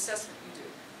kind of assessment you do.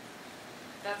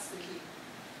 That's the key.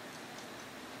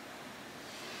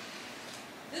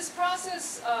 This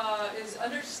process is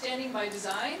understanding by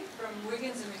design from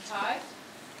Wiggins and McTighe.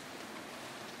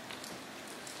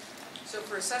 So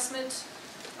for assessment,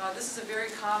 this is a very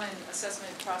common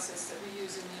assessment process that we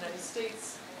use in the United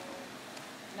States.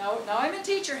 Now I'm in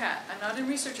teacher hat. I'm not in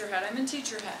researcher hat. I'm in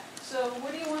teacher hat. So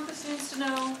what do you want the students to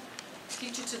know?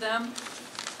 Teach it to them.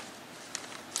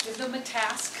 Give them a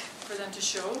task for them to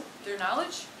show their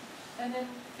knowledge, and then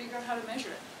figure out how to measure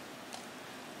it.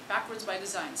 Backwards by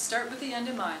design. Start with the end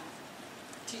in mind.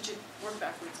 Teach it, work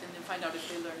backwards, and then find out if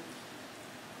they learn.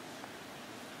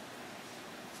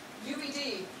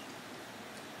 UBD.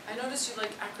 I notice you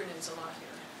like acronyms a lot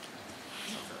here.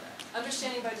 So for that.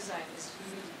 Understanding by design is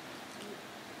UBD.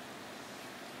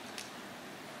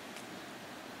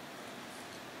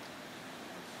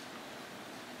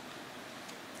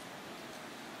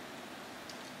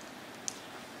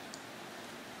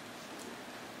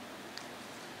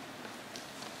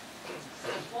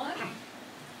 One.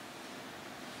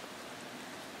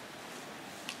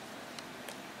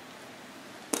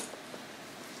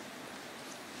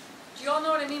 Do you all know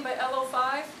what I mean by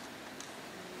LO5? It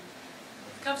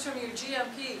comes from your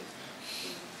GMP.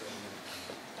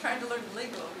 Trying to learn the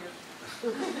lingo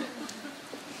here.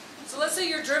 So let's say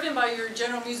you're driven by your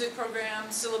general music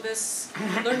program, syllabus,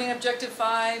 learning objective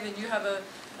 5, and you have a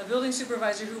building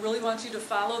supervisor who really wants you to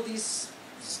follow these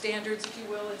standards, if you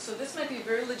will. And so this might be a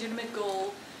very legitimate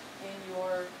goal in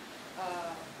your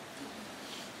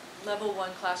level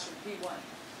 1 classroom, B1.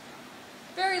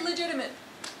 Very legitimate.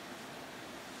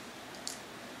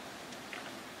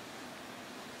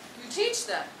 You teach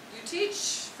that. You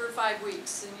teach for 5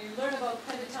 weeks, and you learn about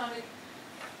pentatonic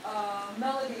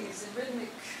melodies and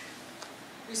rhythmic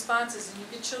responses, and you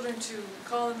get children to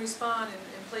call and respond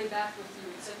and play back with you,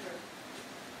 etc.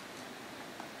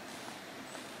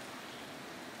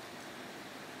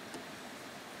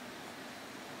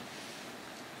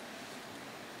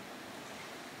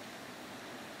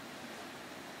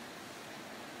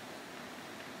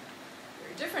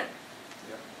 Very different.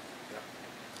 Yeah. Yeah.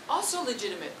 Also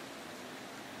legitimate.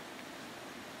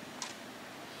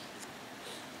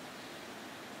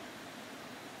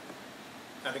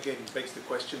 And again, it begs the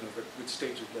question of at which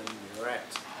stage of learning you're at.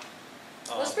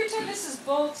 Let's pretend this is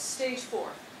both stage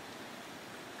 4.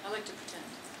 I like to pretend.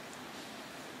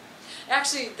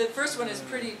 Actually, the first one is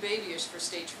pretty babyish for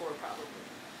stage 4 probably.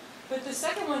 But the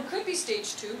second one could be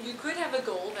stage 2. You could have a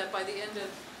goal that by the end of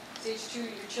stage 2,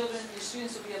 your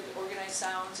students will be able to organize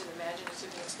sounds in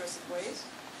imaginative and expressive ways.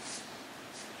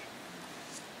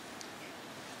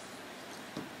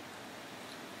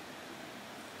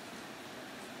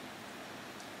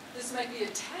 This might be a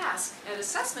task at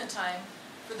assessment time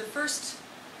for the first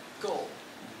goal.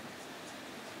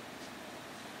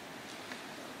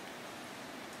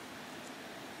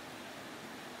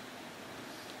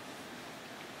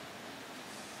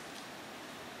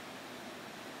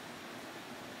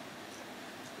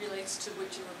 Relates to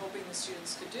what you were hoping the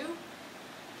students could do.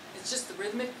 It's just the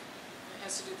rhythmic. It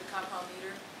has to do with the compound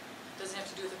meter. It doesn't have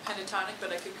to do with the pentatonic,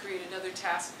 but I could create another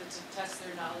task to test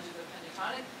their knowledge of the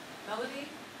pentatonic melody.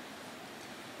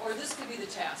 Or this could be the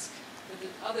task with the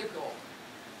other goal.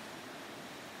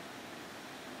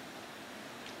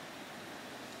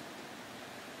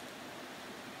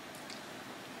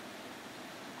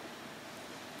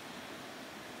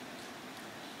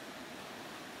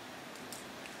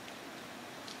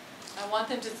 I want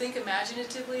them to think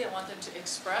imaginatively. I want them to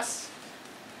express.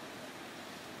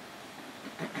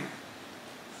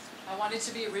 I want it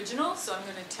to be original, so I'm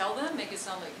going to tell them, make it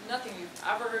sound like nothing you've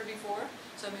ever heard before.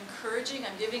 So I'm encouraging,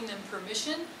 I'm giving them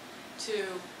permission to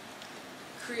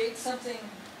create something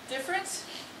different.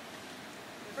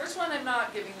 The first one, I'm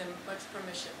not giving them much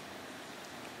permission.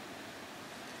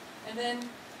 And then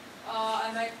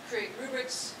I might create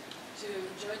rubrics to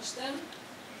judge them,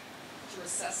 to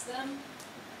assess them.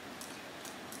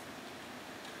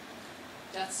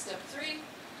 That's step 3.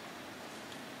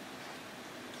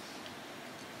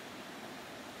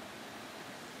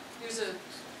 Here's a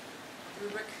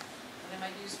rubric that I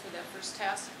might use for that first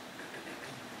task.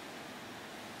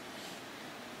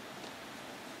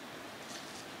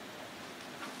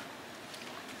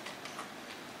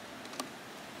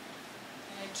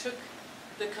 And I took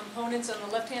the components on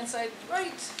the left-hand side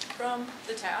right from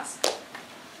the task.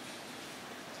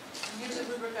 And here's a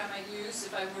rubric I might use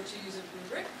if I were to use a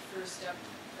rubric for step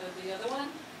of the other one.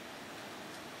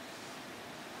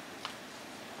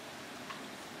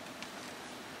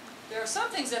 There are some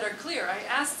things that are clear. I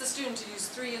asked the student to use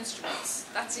 3 instruments.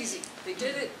 That's easy. They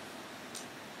did it.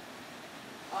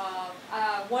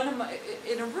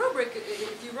 In a rubric,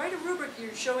 if you write a rubric,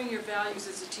 you're showing your values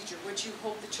as a teacher, what you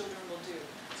hope the children will do.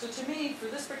 So to me, for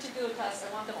this particular class,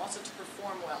 I want them also to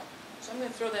perform well. So I'm going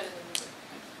to throw that in the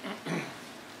rubric.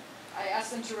 I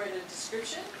asked them to write a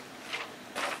description,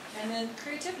 and then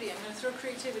creativity. I'm going to throw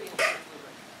creativity in the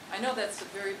rubric. I know that's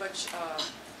very much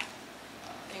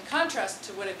in contrast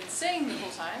to what I've been saying the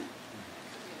whole time.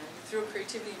 You throw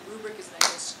creativity in rubric, isn't that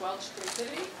going to squelch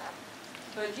creativity?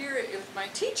 But here, if my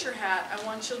teacher hat, I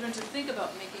want children to think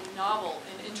about making novel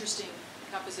and interesting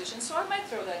compositions, so I might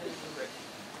throw that in the rubric.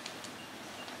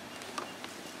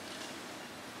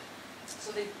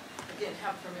 So they, again,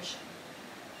 have permission.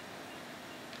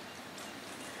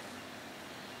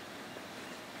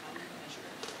 How do you measure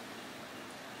it?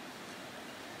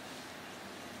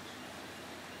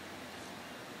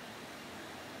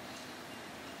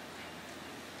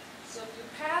 So if your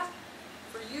path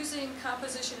for using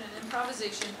composition and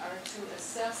improvisation are to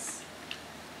assess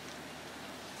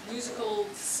musical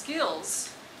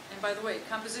skills, and by the way,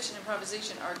 composition and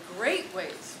improvisation are great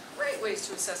ways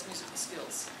to assess musical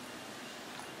skills.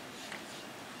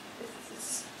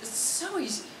 It's so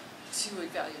easy to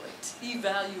evaluate.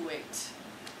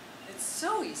 It's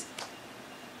so easy.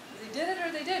 They did it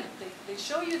or they didn't. They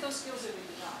show you those skills or they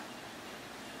did not.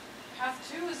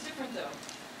 Path 2 is different though.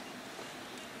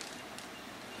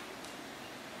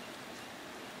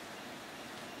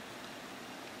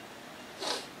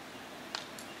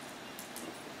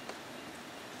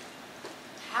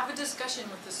 Have a discussion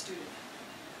with the student.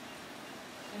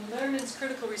 And Lerman's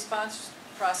critical response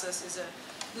process is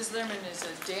Ms. Lerman is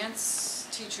a dance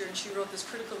teacher, and she wrote this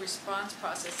critical response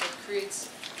process that creates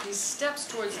these steps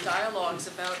towards dialogues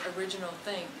about original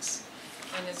things.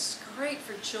 And it's great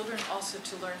for children also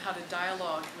to learn how to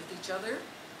dialogue with each other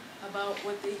about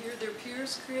what they hear their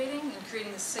peers creating, and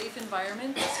creating a safe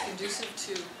environment that's conducive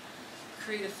to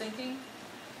creative thinking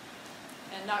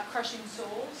and not crushing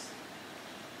souls.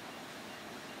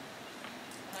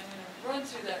 I'm going to run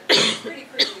through that pretty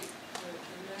quickly with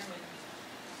Lerman.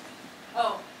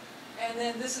 Oh, and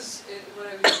then this is what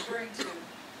I was referring to.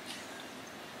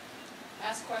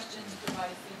 Ask questions,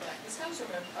 provide feedback. This comes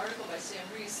from an article by Sam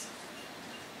Reese,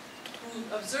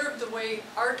 who observed the way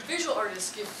visual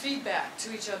artists give feedback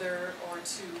to each other, or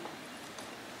to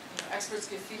experts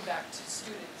give feedback to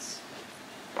students.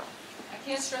 I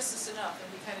can't stress this enough,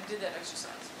 and we kind of did that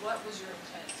exercise. What was your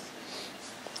intent?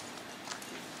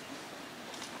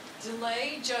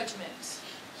 Delay judgment.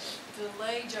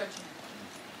 Delay judgment.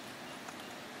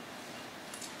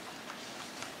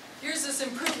 Here's this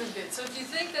improvement bit. So if you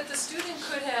think that the student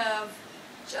could have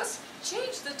just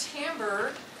changed the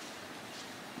timbre,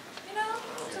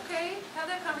 it's okay. Have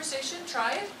that conversation.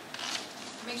 Try it.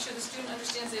 Make sure the student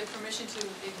understands they have permission to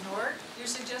ignore your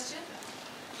suggestion.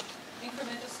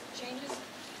 Incremental changes.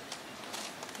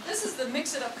 This is the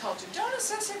mix-it-up culture. Don't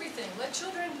assess everything. Let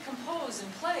children compose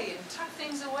and play and tuck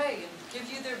things away and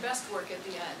give you their best work at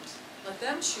the end. Let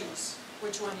them choose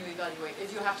which one you evaluate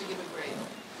if you have to give a grade.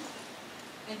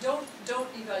 And don't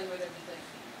evaluate everything.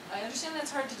 I understand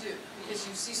that's hard to do because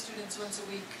you see students once a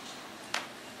week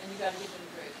and you got to give them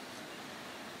a grade.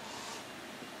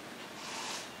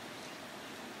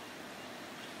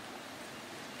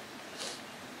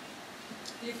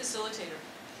 Be a facilitator.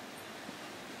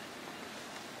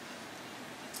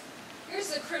 Here's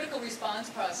the critical response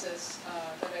process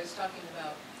that I was talking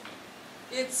about.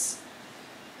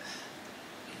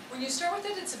 When you start with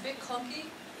it, it's a bit clunky,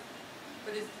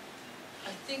 but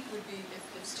I think would be, if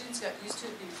students got used to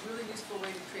it, would be a really useful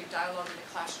way to create dialogue in the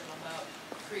classroom about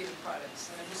creative products.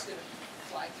 And I'm just going to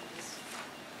fly through this.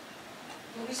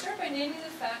 Well, we start by naming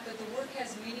the fact that the work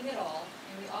has meaning at all,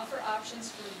 and we offer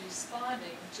options for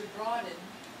responding to broaden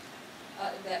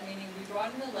that meaning. We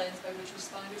broaden the lens by which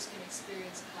responders can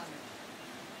experience comment.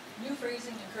 New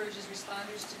phrasing encourages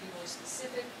responders to be more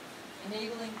specific,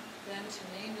 enabling them to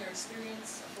name their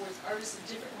experience, affords artists a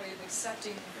different way of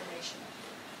accepting information.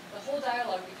 The whole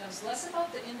dialogue becomes less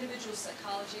about the individual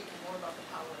psychology and more about the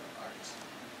power of art.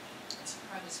 That's the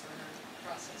premise for our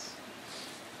process.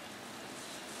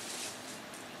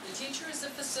 The teacher is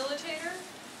the facilitator,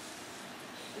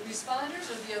 the responders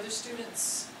are the other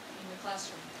students in the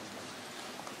classroom.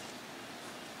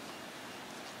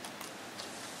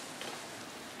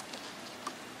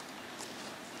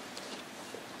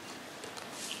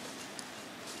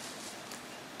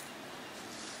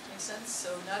 Sense.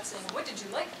 So not saying, what did you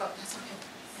like about it? That's okay.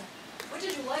 Yeah. What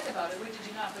did you like about it? What did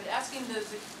you not? But asking so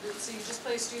you just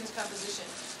play a student's composition.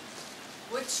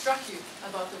 What struck you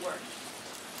about the work?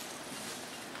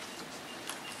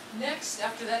 Next,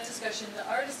 after that discussion, the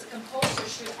artist, the composer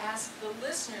should ask the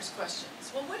listeners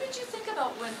questions. Well, what did you think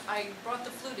about when I brought the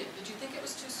flute in? Did you think it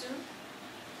was too soon?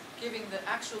 Giving the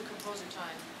actual composer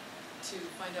time to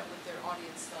find out what their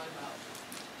audience thought about.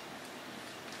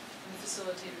 And the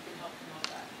facilitator can help them on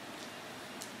that.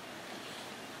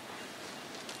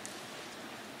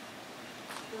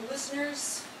 The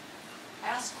listeners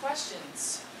ask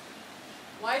questions.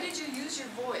 Why did you use your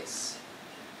voice?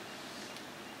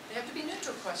 They have to be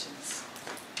neutral questions.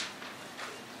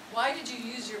 Why did you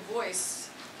use your voice?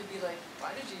 Could be like,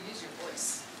 why did you use your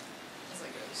voice? It's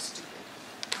like, oh, stupid.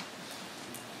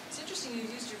 It's interesting you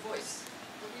used your voice.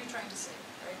 What were you trying to say,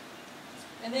 right?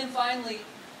 And then finally,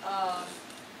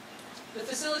 the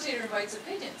facilitator invites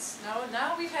opinions.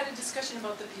 Now we've had a discussion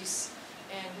about the piece,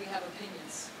 and we have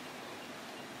opinions.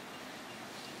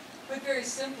 Put very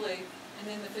simply, and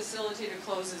then the facilitator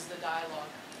closes the dialogue.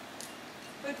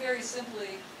 Put very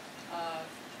simply,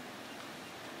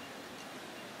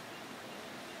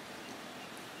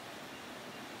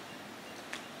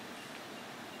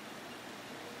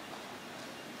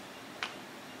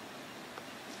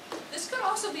 this could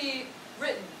also be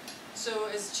written. So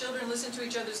as children listen to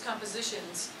each other's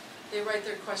compositions, they write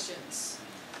their questions.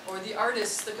 Or the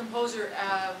artist, the composer,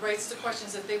 writes the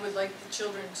questions that they would like the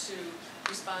children to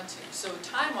respond to. So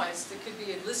time-wise, there could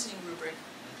be a listening rubric.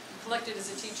 You collect it as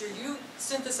a teacher, you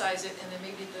synthesize it, and then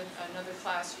maybe another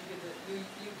class, you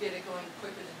get it going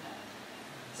quicker than that.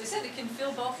 As I said, it can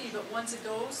feel bulky, but once it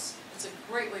goes, it's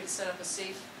a great way to set up a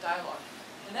safe dialogue.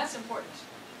 And that's important.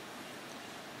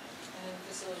 And then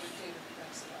the facilitator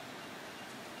wraps it up.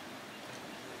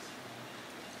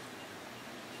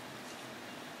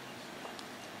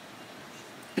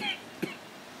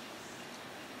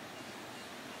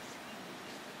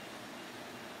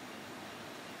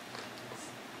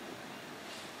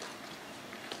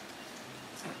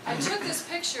 I took this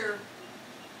picture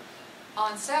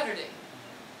on Saturday.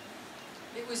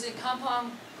 It was in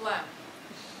Kampong Glam.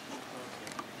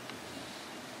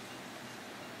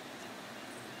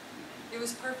 It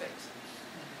was perfect.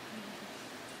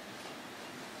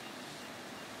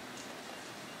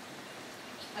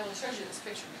 I will treasure this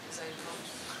picture because I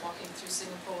love walking through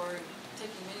Singapore and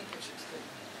taking many pictures, but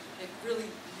it really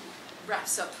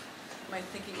wraps up my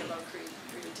thinking about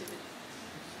creativity.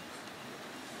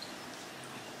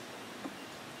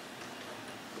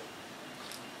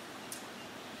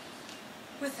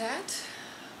 With that,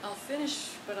 I'll finish,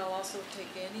 but I'll also take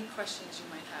any questions you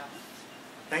might have.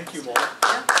 Thank you, Maud.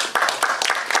 Yeah.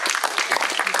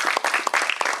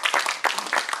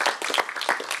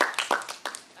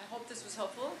 I hope this was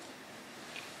helpful.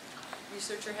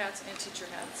 Researcher hats and teacher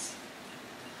hats.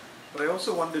 But I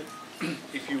also wondered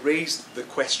if you raised the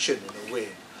question in a way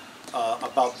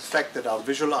about the fact that our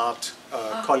visual art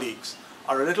colleagues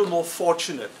are a little more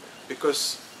fortunate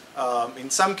because in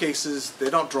some cases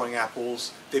they're not drawing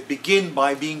apples, they begin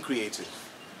by being creative.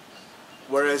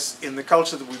 Whereas in the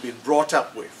culture that we've been brought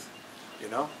up with, you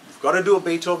know, you've got to do a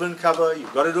Beethoven cover,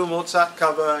 you've got to do a Mozart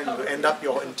cover, and you end up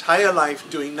your entire life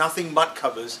doing nothing but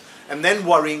covers and then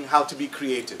worrying how to be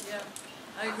creative. Yeah,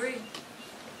 I agree.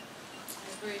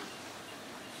 I agree.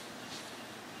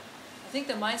 I think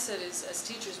the mindset is, as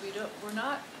teachers, we're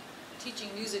not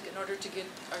teaching music in order to get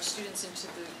our students into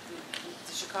the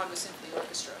Chicago Symphony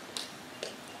Orchestra.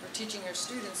 We're teaching our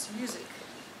students music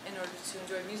in order to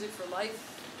enjoy music for life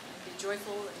and be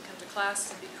joyful and come to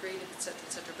class and be creative, etc.,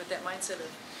 etc. But that mindset of,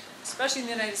 especially in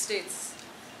the United States,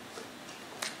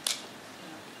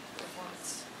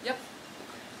 performance. Yep.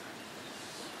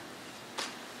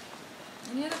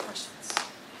 Any other questions?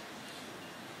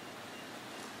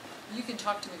 You can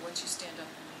talk to me once you stand up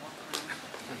and walk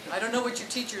around. I don't know what your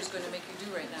teacher is going to make you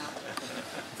do right now.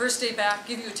 First day back,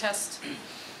 give you a test.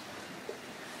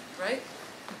 Right?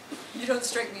 You don't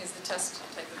strike me as the test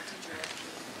type of teacher.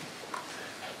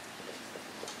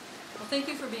 Well, thank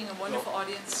you for being a wonderful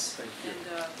audience and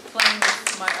playing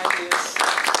with my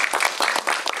ideas.